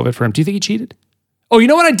 Tough go of it for him. Do you think he cheated? Oh, you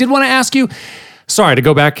know what I did want to ask you? Sorry, to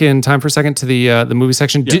go back in time for a second to the movie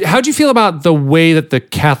section. How'd you feel about the way that the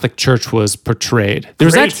Catholic Church was portrayed? There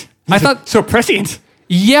was Great. I thought, So prescient.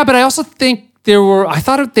 yeah, but I also think I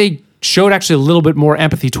thought they showed actually a little bit more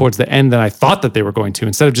empathy towards the end than I thought that they were going to.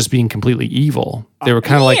 Instead of just being completely evil, they were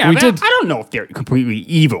kind of like, we but did. I don't know if they're completely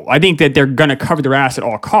evil. I think that they're gonna cover their ass at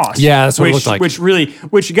all costs. Yeah, that's what it which, looked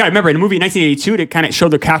like. Which you got to remember in the movie 1982 to kind of show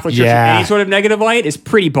the Catholic Church Yeah. in any sort of negative light is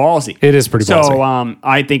pretty ballsy. It is pretty ballsy. So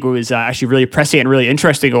I think it was actually really prescient and really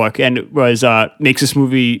interesting to look, and it was makes this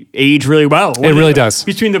movie age really well. It really does.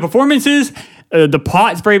 Between the performances, the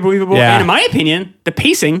plot is very believable, Yeah. and in my opinion, the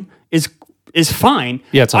pacing is fine.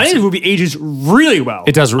 Yeah, it's I think awesome. the movie ages really well.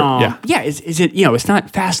 It does, yeah. Yeah, is it, it's not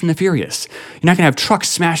Fast and the Furious. You're not going to have trucks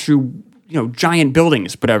smash through, giant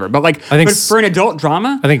buildings, whatever. But think for an adult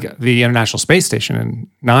drama, I think the International Space Station in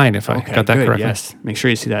 9, if I got that good, correctly. yes. Make sure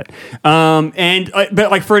you see that. But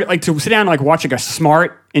to sit down and watch a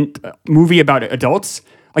smart movie about adults,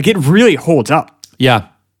 it really holds up. Yeah,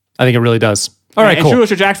 I think it really does. All right, and cool. Shoeless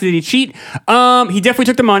Joe Jackson, did he cheat? He definitely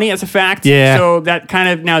took the money. That's a fact. Yeah. So that kind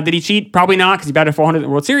of now, did he cheat? Probably not because he batted 400 in the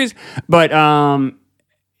World Series. But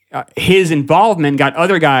his involvement got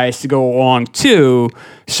other guys to go along too.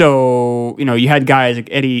 So you had guys like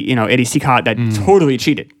Eddie Seacott that totally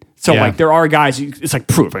cheated. So Yeah. there are guys. It's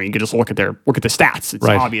proof. I mean, you can just look at the stats. It's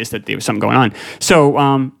Right. obvious that there was something going on.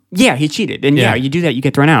 So yeah, he cheated, and Yeah. you do that, you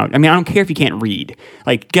get thrown out. I mean, I don't care if you can't read.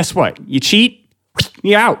 Guess what? You cheat,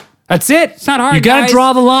 you're out. That's it. It's not hard, You got to guys.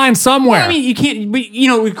 draw the line somewhere. I mean, you can't.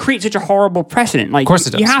 We create such a horrible precedent. Of course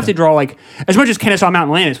it does, You have yeah. to draw as much as Kennesaw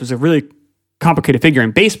Mountain Landis was a really complicated figure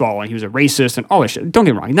in baseball, and he was a racist and all this shit. Don't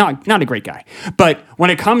get me wrong, not a great guy. But when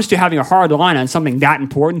it comes to having a hard line on something that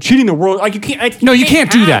important, cheating the world, like you can't. Like, No, you can't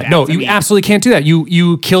do have that. No, I you mean, absolutely can't do that.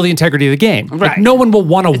 You kill the integrity of the game. Like, Right. no one will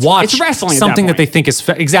want to watch it's wrestling at something that that they point. think is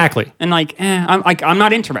exactly. And I'm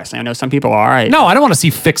not interested. I know some people are. All right. No, I don't want to see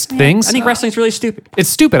fixed things. I think wrestling's really stupid. It's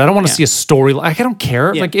stupid. I don't want to see a story. Like, I don't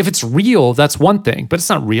care. Yeah. Like, if it's real, that's one thing, but it's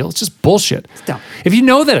not real. It's just bullshit. dumb. If you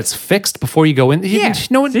know that it's fixed before you go in,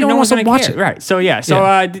 no one wants to gonna watch care. it. Right. So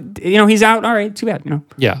he's out. All right. Too bad.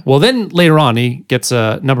 Yeah. Well, then later on, he gets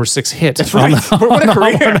a number 6 hit. That's right. What a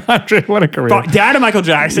career. 100. What a career. Dad of Michael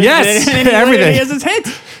Jackson. Yes, and everything. He has his hit.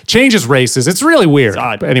 Changes races. It's really weird.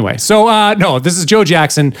 odd. But anyway, so no, this is Joe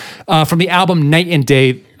Jackson from the album Night and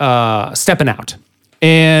Day, Steppin' Out.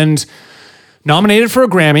 And nominated for a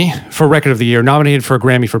Grammy for Record of the Year, nominated for a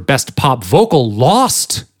Grammy for Best Pop Vocal,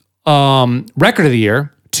 lost Record of the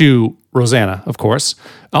Year to Rosanna, of course.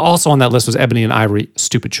 Also on that list was Ebony and Ivory,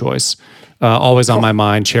 Stupid Choice. Always on My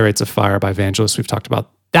Mind, Chariots of Fire by Vangelis. We've talked about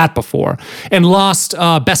that before. And lost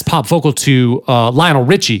Best Pop Vocal to Lionel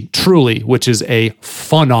Richie, Truly, which is a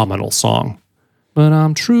phenomenal song. But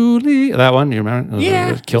I'm truly... That one, you remember? Yeah.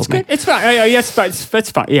 It kills it's me. good. It's fine.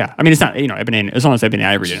 It's fine. Yeah. I mean, it's not, Ebony, as long as Ebony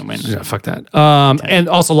and Ivory didn't win. Yeah, fuck that. And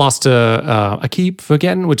also lost to I Keep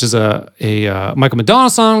Forgetting, which is a Michael Madonna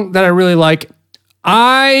song that I really like.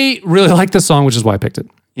 I really like this song, which is why I picked it.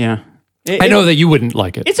 Yeah. I know that you wouldn't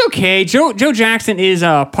like it. It's okay. Joe Jackson is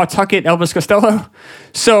Pawtucket Elvis Costello.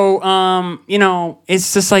 So,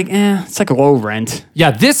 it's just like, it's like a low rent.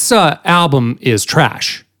 Yeah, this album is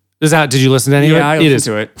trash. Did you listen to any of it? Yeah, I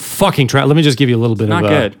listened to it. Fucking trash. Let me just give you a little bit Not of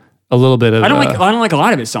good. a little bit of I don't like a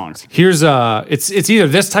lot of his songs. Here's it's either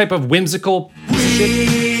this type of whimsical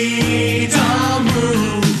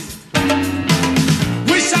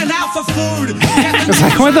It's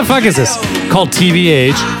like, what the fuck is this? Called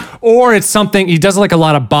TVH. Or it's something, he does like a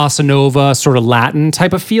lot of bossa nova, sort of Latin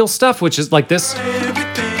type of feel stuff, which is like this.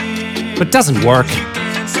 But it doesn't work.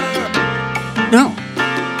 No.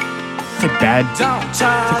 It's like bad. It's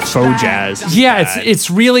like faux jazz. Yeah, bad. it's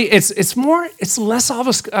really, it's less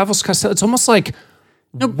Elvis Costello. It's almost like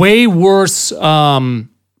way worse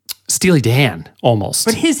Steely Dan, almost.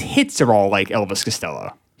 But his hits are all like Elvis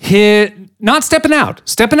Costello. Not Steppin' Out.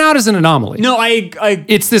 Steppin' Out is an anomaly. No,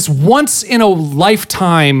 It's this once in a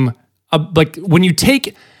lifetime, like when you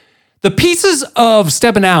take the pieces of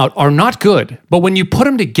Steppin' Out are not good, but when you put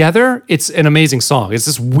them together, it's an amazing song. It's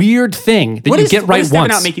this weird thing that you get right what does Steppin'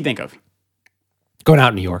 once. Out make you think of? Going Out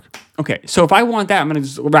in New York. Okay, so if I want that, I'm gonna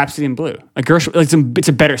just Rhapsody in Blue. Like Gershwin, like it's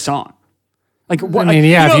a better song. Like what? I mean,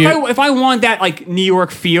 yeah, if I want that like New York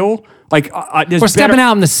feel, like there's We're stepping better-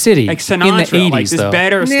 out in the city, like Sinatra, in the 80s, like, there's though.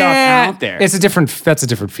 better stuff out there. That's a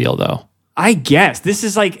different feel, though. I guess this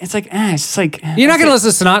is like it's just like You're not gonna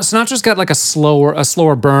listen to Sinatra. Sinatra's got like a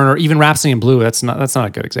slower burn, or even Rhapsody in Blue. That's not a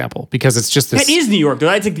good example because it's just this. That is New York, though.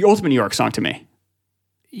 That's like the ultimate New York song to me.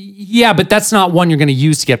 Yeah, but that's not one you're going to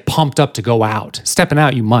use to get pumped up to go out. Stepping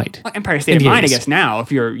Out, you might. Empire State of In the Mind, I 80s. guess now if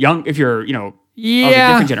you're young, if you're of a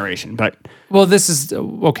Yeah. different generation, but Well, this is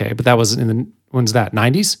okay, but that was in the when's that?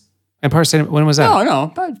 90s? Empire State. When was that? no,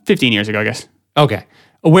 about 15 years ago, I guess. Okay.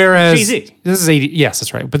 Whereas Jay-Z. this is 80. Yes,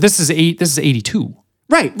 that's right. But this is 82.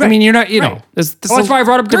 Right. I mean, you're not. Right. This Well, that's why I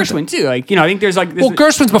brought up different- Gershwin too. Like, I think there's like this. Well,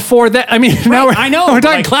 Gershwin's before that. I mean, now I know, we're but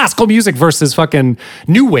talking like- classical music versus fucking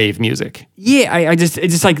new wave music. Yeah, it's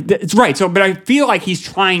just like it's right. So, but I feel like he's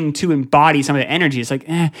trying to embody some of the energy. It's like,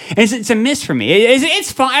 and it's a miss for me.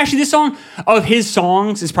 It's fun. Actually, this song of his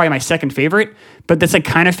songs is probably my second favorite, but that's like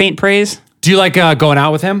kind of faint praise. Do you like Going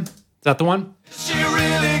Out with Him? Is that the one?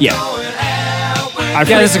 Yeah. Yeah,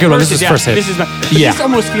 this is a good one. This is his first hit. This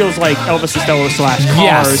almost feels like Elvis Costello / Cars.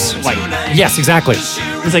 Yes. Like Yes, exactly.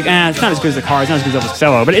 it's like, it's not as good as the Cars, not as good as Elvis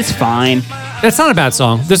Costello, but it's fine. That's not a bad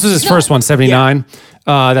song. This was his first one, 79.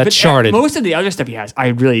 That But charted. most of the other stuff he has, I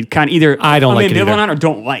really kind of either I don't I'm like it ambivalent either. on or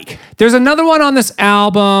don't like. There's another one on this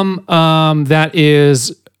album that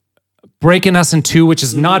is Breaking Us in Two, which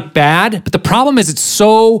is not bad, but the problem is it's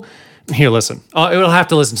so. Here, listen. We'll have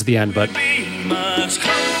to listen to the end, but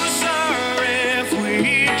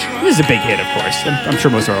This is a big hit, of course. I'm sure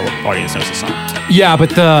most of our audience knows this song. yeah,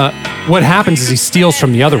 but what happens is he steals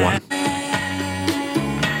from the other one.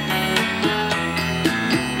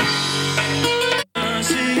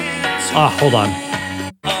 Hold on.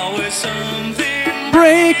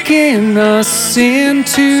 Breaking us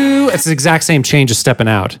into. It's the exact same change as Stepping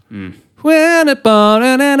Out. When it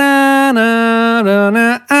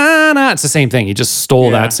it's the same thing. He just stole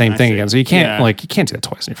Yeah, that same I thing see. again. So you can't Yeah. you can't do that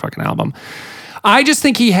twice on your fucking album. I just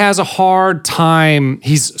think he has a hard time.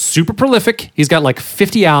 He's super prolific. He's got like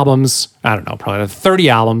 50 albums. I don't know, probably 30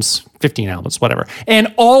 albums, 15 albums, whatever.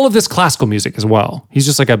 And all of this classical music as well. He's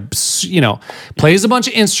just like plays a bunch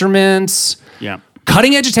of instruments. Yeah.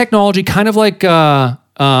 Cutting edge of technology, kind of like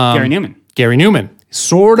Gary Newman. Gary Newman.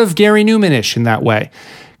 Sort of Gary Newman-ish in that way.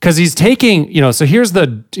 Because he's taking, so here are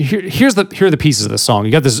the pieces of the song.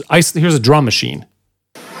 You got this here's a drum machine.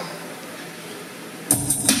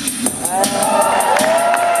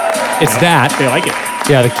 It's that. They like it.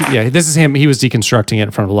 Yeah, this is him. He was deconstructing it in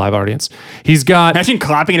front of a live audience. He's got... Imagine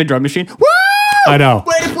clapping in a drum machine. Woo! I know.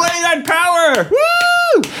 Way to play that power!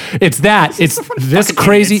 Woo! It's that. It's this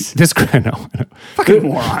crazy... I know. Fucking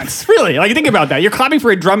morons. Really? Like, think about that. You're clapping for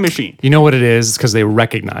a drum machine. You know what it is? It's because they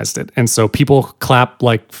recognized it. And so people clap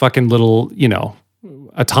like fucking little,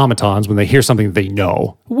 automatons when they hear something they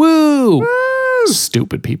know. Woo! Woo!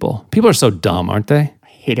 Stupid people. People are so dumb, aren't they? I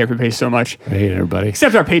hate everybody so much. I hate everybody.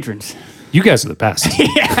 Except our patrons. You guys are the best.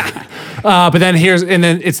 Yeah. But then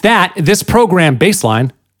it's this program bass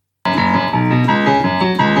line,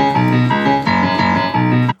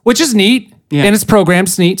 which is neat, and it's programmed,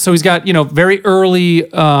 it's neat. So he's got, very early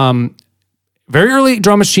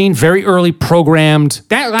drum machine, very early programmed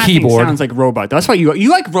that last keyboard. Thing sounds like robot. That's why you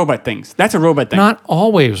like robot things. That's a robot thing. Not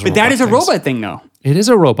always, but that is a robot thing, though. It is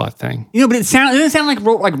a robot thing. But it doesn't sound like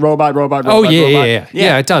robot. Oh yeah,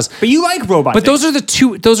 it does. But you like robot. But things.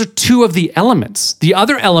 those are two of the elements. The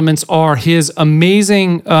other elements are his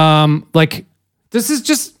amazing. This is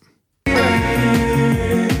just.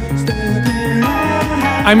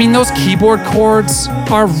 I mean, those keyboard chords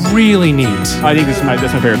are really neat. I think that's my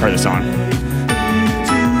favorite part of the song.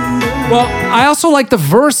 Well, I also like the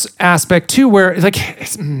verse aspect too, where I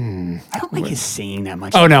don't like his singing that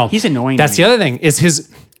much. Oh no, he's annoying. That's the other thing. Is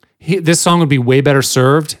this song would be way better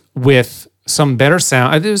served with some better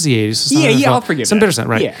sound. It was the 80s. I'll forgive some that. better sound,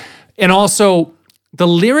 right? Yeah. And also, the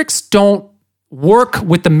lyrics don't work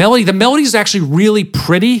with the melody. The melody is actually really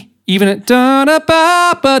pretty, even at da da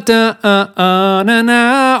ba ba da na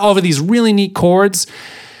na over these really neat chords.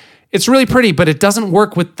 It's really pretty, but it doesn't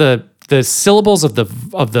work with the syllables of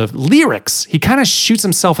the lyrics. He kind of shoots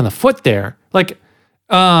himself in the foot there. Like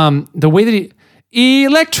the way that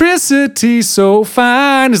electricity so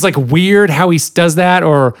fine is like weird how he does that,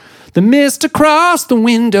 or the mist across the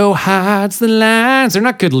window hides the lines. They're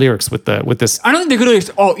not good lyrics with this. I don't think they're good lyrics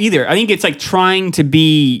at all either. I think it's like trying to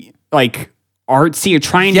be like artsy or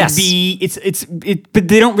trying to be but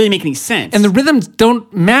they don't really make any sense. And the rhythms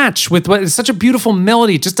don't match with what is such a beautiful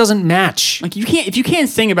melody. It just doesn't match. Like if you can't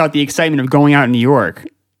sing about the excitement of going out in New York,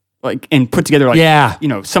 like, and put together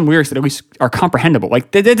some lyrics that at least are comprehensible.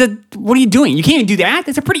 Like what are you doing? You can't even do that.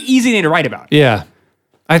 That's a pretty easy thing to write about. Yeah.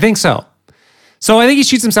 I think so. So I think he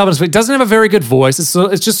shoots himself in his foot. He doesn't have a very good voice.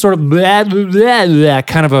 It's just sort of blah, blah, blah, blah,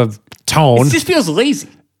 kind of a tone. It just feels lazy.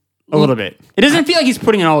 A little bit. It doesn't feel like he's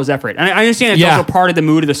putting in all his effort. And I understand it's also part of the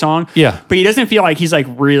mood of the song. Yeah. But he doesn't feel like he's like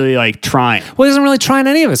really like trying. Well, he doesn't really try in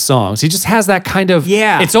any of his songs. He just has that kind of...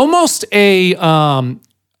 Yeah. It's almost a...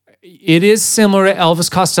 it is similar to Elvis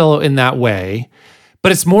Costello in that way,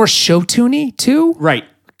 but it's more show-tuney too. Right.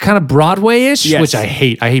 Kind of Broadway-ish, Yes. which I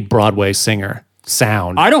hate. I hate Broadway singer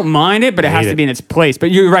sound. I don't mind it, but it has to be in its place. But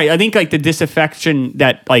you're right. I think like the disaffection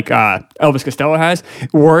that like Elvis Costello has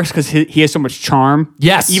works because he has so much charm.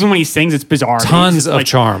 Yes. Even when he sings, it's bizarre. Tons of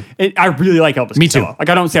charm. I really like Elvis Costello. too. Like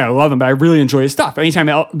I don't say I love him, but I really enjoy his stuff. Anytime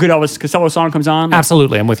a good Elvis Costello song comes on.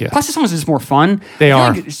 Absolutely, I'm with you. Plus the songs are just more fun. They I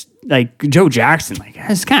are. feel like Joe Jackson, like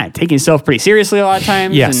is kind of taking himself pretty seriously a lot of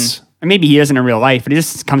times. Yes. And maybe he isn't in real life, but he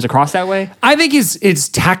just comes across that way. I think it's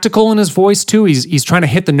tactical in his voice too. He's trying to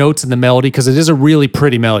hit the notes in the melody because it is a really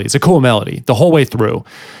pretty melody. It's a cool melody the whole way through.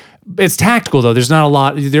 It's tactical though. There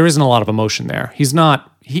isn't a lot of emotion there.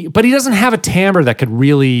 But he doesn't have a timbre that could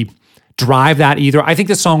really drive that either. I think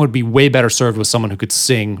this song would be way better served with someone who could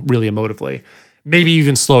sing really emotively. Maybe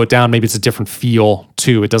even slow it down. Maybe it's a different feel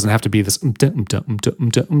too. It doesn't have to be this. It doesn't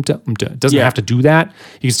have to do that.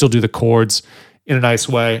 You can still do the chords in a nice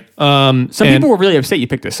way. Some people were really upset you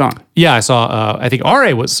picked this song. Yeah, I saw. I think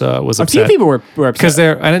R.A. was upset. A few people were upset because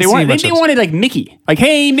I didn't see much. They wanted like Mickey. Like,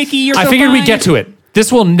 hey, Mickey, you're. I so figured fine. we'd get to it.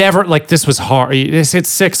 This will never this was hard. This hit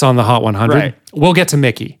 6 on the Hot 100. Right. We'll get to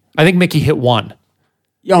Mickey. I think Mickey hit 1.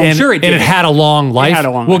 Oh, and, sure it did. And it had a long life.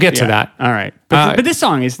 We'll get to that. All right. But this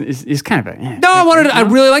song is kind of a... No, I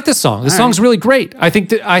really like this song. This song's really great. I think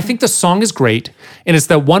the song is great, and it's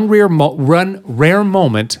that one rare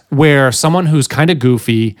moment where someone who's kind of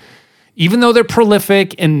goofy even though they're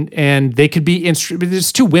prolific and they could be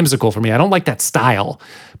it's too whimsical for me. I don't like that style.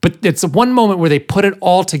 But it's one moment where they put it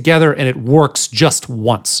all together and it works just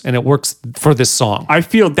once, and it works for this song. I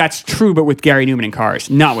feel that's true, but with Gary Newman and Cars,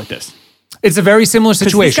 not with this. It's a very similar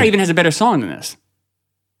situation. This guy even has a better song than this.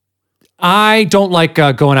 I don't like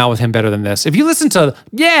Going Out with Him better than this. If you listen to,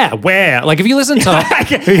 like if you listen to,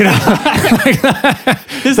 you know,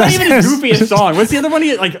 this is not even his goofiest song. What's the other one?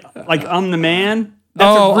 Like I'm the Man.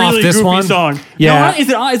 That's a really off this goofy one song. Yeah, no, is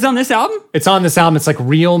it on this album? It's on this album. It's like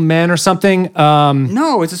Real Men or something.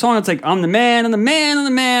 No, it's a song that's like I'm the man, I'm the man, I'm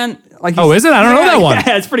the man. Like is it? I don't know that one.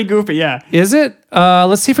 Yeah, it's pretty goofy. Yeah, is it?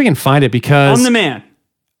 Let's see if we can find it because I'm the Man.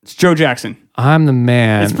 It's Joe Jackson. I'm the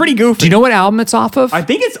Man. It's pretty goofy. Do you know what album it's off of? I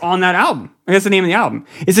think it's on that album. That's the name of the album.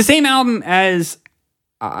 It's the same album as.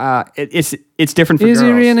 It's different for Is girls.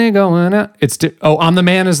 he really going out? I'm the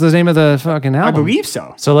Man is the name of the fucking album. I believe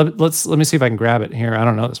so. So let me see if I can grab it here. I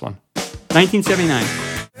don't know this one. 1979.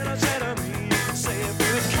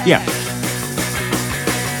 Yeah.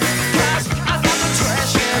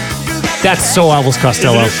 That's so Elvis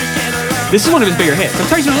Costello. This is one of his bigger hits. I'm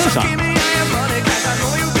sorry, he's on another song.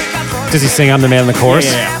 Does he sing I'm the Man in the chorus?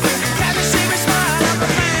 Yeah.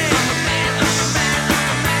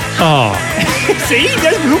 Oh. See,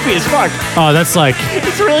 that's goofy as fuck. Oh, that's like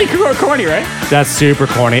It's really corny, right? that's super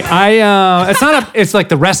corny. It's not it's like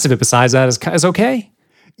the rest of it besides that is okay.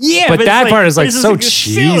 Yeah, But it's that part is, like, this so it's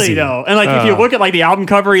cheesy. silly though. And like if you look at like the album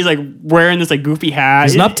cover, he's like wearing this like goofy hat.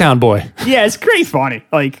 He's an uptown boy. Yeah, it's pretty funny.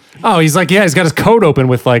 Like He's like, he's got his coat open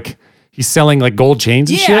with like he's selling like gold chains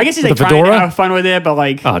and shit. I guess he's with like the trying to fedora. have fun with it, but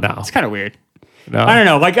like Oh, no. it's kind of weird. No. I don't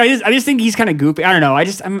know. Like I just think he's kind of goofy. I don't know.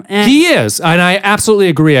 He is, and I absolutely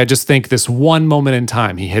agree. I just think this one moment in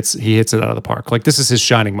time, he hits it out of the park. Like this is his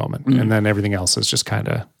shining moment, and then everything else is just kind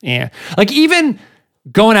of Like even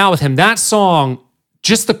Going Out with Him, that song,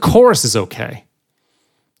 just the chorus is okay,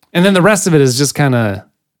 and then the rest of it is just kind of.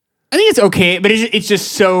 I think it's okay, but it's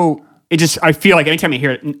just so. I feel like anytime I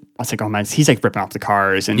hear it, I was like, oh man, he's like ripping off the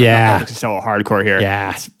Cars and it's so hardcore here.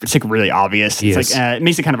 Yeah. It's like really obvious. It's is. like, it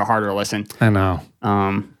makes it kind of a harder to listen. I know.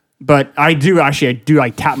 But I do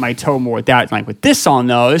like tap my toe more with that. Like with this song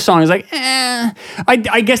though, this song is like,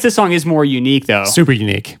 I guess this song is more unique though. Super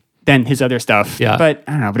unique. Than his other stuff. Yeah. But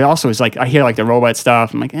I don't know, but it also is like, I hear like the robot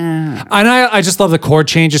stuff. I'm like, And I just love the chord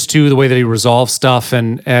changes too, the way that he resolves stuff.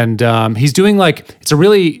 And he's doing like, it's a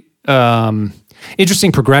really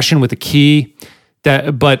interesting progression with the key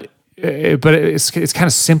but it's kind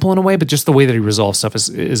of simple in a way, but just the way that he resolves stuff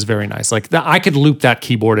is very nice. Like I could loop that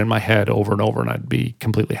keyboard in my head over and over and I'd be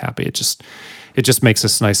completely happy. It just makes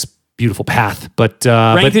this nice, beautiful path. But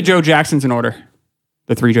rank the Joe Jacksons in order.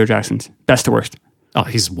 The 3 Joe Jacksons. Best to worst. Oh,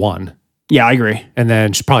 he's 1. Yeah, I agree. And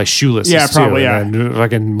then probably Shoeless. Yeah, probably, too. yeah. And then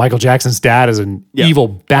fucking Michael Jackson's dad is an evil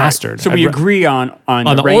bastard. So we agree on the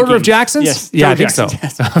rankings. order of Jacksons? Yes. Yeah, Joe I think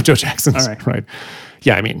Jacksons, so. yes. Joe Jackson's. All right. Right.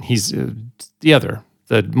 Yeah, I mean, he's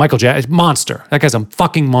the Michael Jackson monster. That guy's a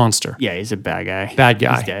fucking monster. Yeah, he's a bad guy. Bad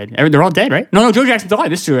guy. He's dead. They're all dead, right? No, Joe Jackson's alive.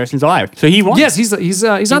 This Joe Jackson's alive. So he won. Yes, he's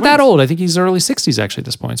not that old. I think he's early 60s actually at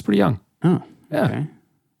this point. He's pretty young. Oh, Yeah. okay.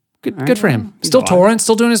 Good for him. He's Still alive. touring,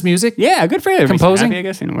 still doing his music. Yeah, good for him. Composing? If he's happy, I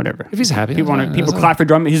guess, and whatever. If he's happy. People that's fine. clap for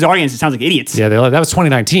drum. His audience, it sounds like idiots. Yeah, that was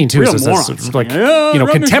 2019 too. Real So morons. that's like Drum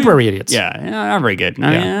contemporary machine. idiots. Yeah, not very good.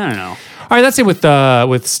 I don't know. All right, that's it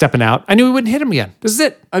with Steppin' Out. I knew we wouldn't hit him again. This is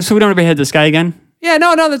it. So we don't ever hit this guy again? Yeah,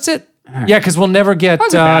 no, that's it. Yeah, because we'll never get That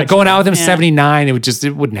was a bad Going choice. Out with Him Yeah. 79.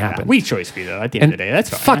 It wouldn't happen. Weak choice for you, though, at the end of the day. That's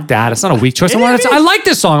fine. Fuck that. It's not a weak choice. It is. I like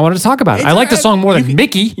this song. I wanted to talk about it. I like the song more than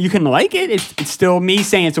Mickey. You can like it. It's still me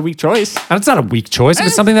saying it's a weak choice. And it's not a weak choice.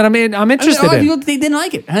 It's something that I'm interested I mean, in. they didn't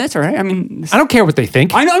like it. That's all right. I mean, I don't care what they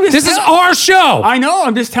think. I know, I'm just This is telling- our show. I know.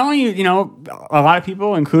 I'm just telling you. A lot of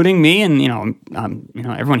people, including me, and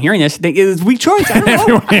everyone hearing this, think it's weak choice. I don't know.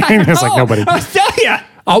 Everyone hearing this, like nobody. I'll tell you.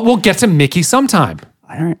 We'll get to Mickey sometime.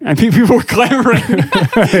 All right. And people were clamoring. They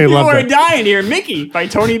People love were it. dying here. Mickey by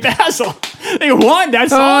Tony Basil. They want that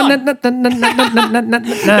Oh, song. That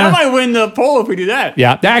That might win the poll if we do that.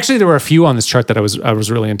 Yeah, actually, there were a few on this chart that I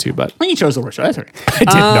was really into, but I think you chose the worst. So that's all right. I did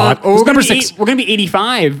not. It was We're gonna number be 6. We're going to be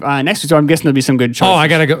 85 next week, so I'm guessing there'll be some good choices. Oh, I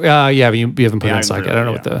gotta go. Yeah, but you haven't put it Yeah, in Slack. I don't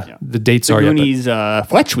know what yeah. the dates are yet. But Goonies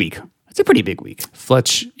Fletch week. That's a pretty big week.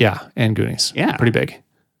 Fletch, yeah, and Goonies. Yeah. Pretty big.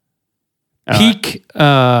 Peak,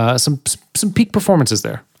 some peak performances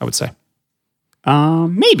there, I would say.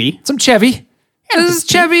 Maybe. Some Chevy. Yeah, this is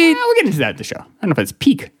Chevy. Yeah, we'll get into that at the show. I don't know if it's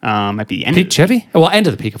peak. Might be the end. Peak of the, Chevy? Well, end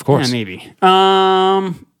of the peak, of course. yeah, maybe.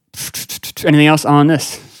 Anything else on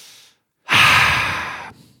this?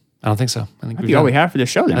 I don't think so. I think That'd be all we have for this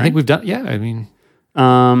show. Then, I think we've done. Yeah, I mean,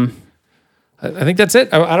 Um, I think that's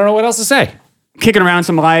it. I don't know what else to say. kicking around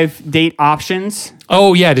some live date options.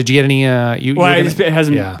 Oh yeah, did you get any? It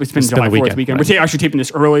hasn't. Yeah, It's been July 4th weekend. right. We're actually taping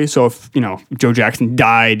this early, so if Joe Jackson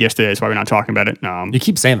died yesterday, that's why we're not talking about it. You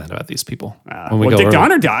keep saying that about these people. Dick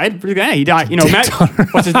Donner died. Yeah, he died. Matt.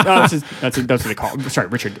 What's his? That's what they call him. Sorry,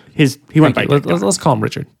 Richard. He went by. Let's call him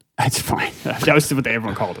Richard. That's fine. That was what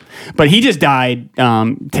everyone called him. But he just died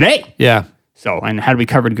today. Yeah. So, and had we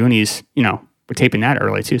covered Goonies, we're taping that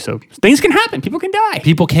early too. So things can happen. People can die.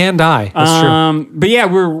 People can die. That's true. But yeah,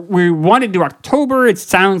 we wanted to do October. It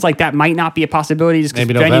sounds like that might not be a possibility just because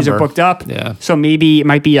Maybe venues November. are booked up. Yeah. So maybe it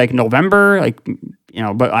might be like November,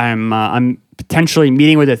 but I'm potentially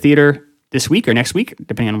meeting with a theater this week or next week,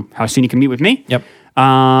 depending on how soon you can meet with me. Yep.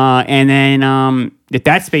 And then if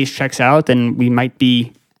that space checks out, then we might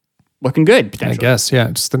be looking good I potentially. guess.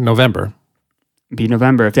 Yeah. Just in November. Be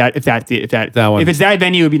November if it's that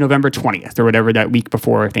venue, it would be November 20th or whatever that week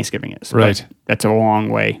before Thanksgiving is. Right. But that's a long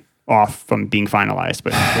way off from being finalized,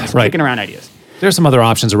 but we're just kicking around ideas. There's some other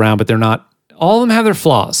options around, but they're not. All of them have their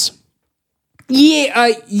flaws.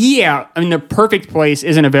 Yeah. I mean, the perfect place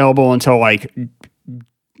isn't available until like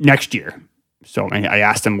next year. So I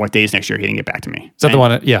asked him what days next year he didn't get back to me. Is that the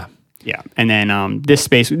one? Yeah. Yeah. And then this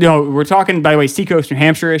space, we're talking, by the way, Seacoast, New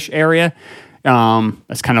Hampshire-ish area.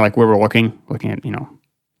 That's kind of like where we're looking at,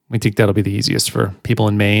 We think that'll be the easiest for people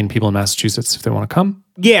in Maine, people in Massachusetts if they want to come.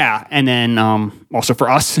 Yeah. And then also for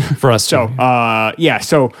us. For us, too.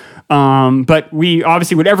 But we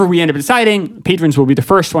obviously, whatever we end up deciding, patrons will be the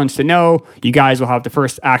first ones to know. You guys will have the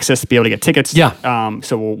first access to be able to get tickets. Yeah.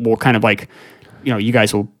 So we'll kind of like, you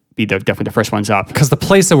guys will be definitely the first ones up. Because the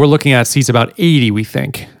place that we're looking at seats about 80, we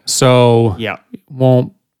think. So Yeah.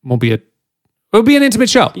 won't be it'll be an intimate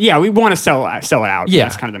show. Yeah, we want to sell it out. Yeah.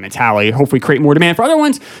 That's kind of the mentality. Hopefully create more demand for other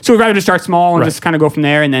ones. So we'd rather just start small and just kind of go from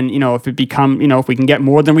there. And then, if if we can get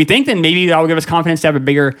more than we think, then maybe that'll give us confidence to have a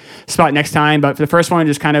bigger spot next time. But for the first one,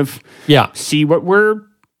 just kind of see what we're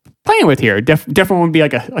playing with here. Definitely won't be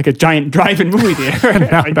like a giant drive-in movie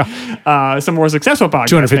theater. Some more successful podcasts.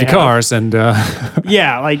 250 cars and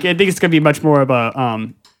yeah, I think it's gonna be much more of a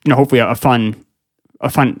hopefully a fun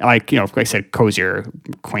like I said, cozier,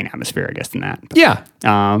 quaint atmosphere, I guess, than that. yeah.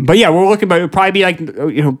 But yeah, we're looking, but it would probably be like,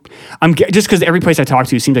 just because every place I talk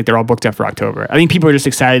to seems like they're all booked up for October. I think people are just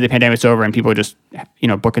excited the pandemic's over and people are just,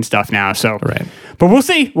 booking stuff now. So, Right. But we'll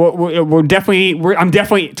see. I'm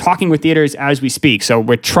definitely talking with theaters as we speak. So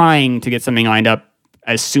we're trying to get something lined up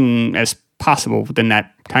as soon as possible within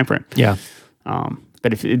that time frame. Yeah.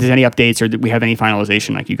 But if there's any updates or we have any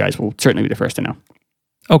finalization, you guys will certainly be the first to know.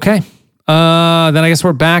 Okay. Then I guess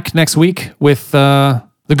we're back next week with the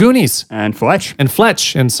Goonies And Fletch. and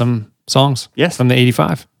Fletch and some songs Yes. from the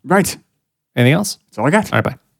 85. Right. Anything else? That's all I got. All right, bye.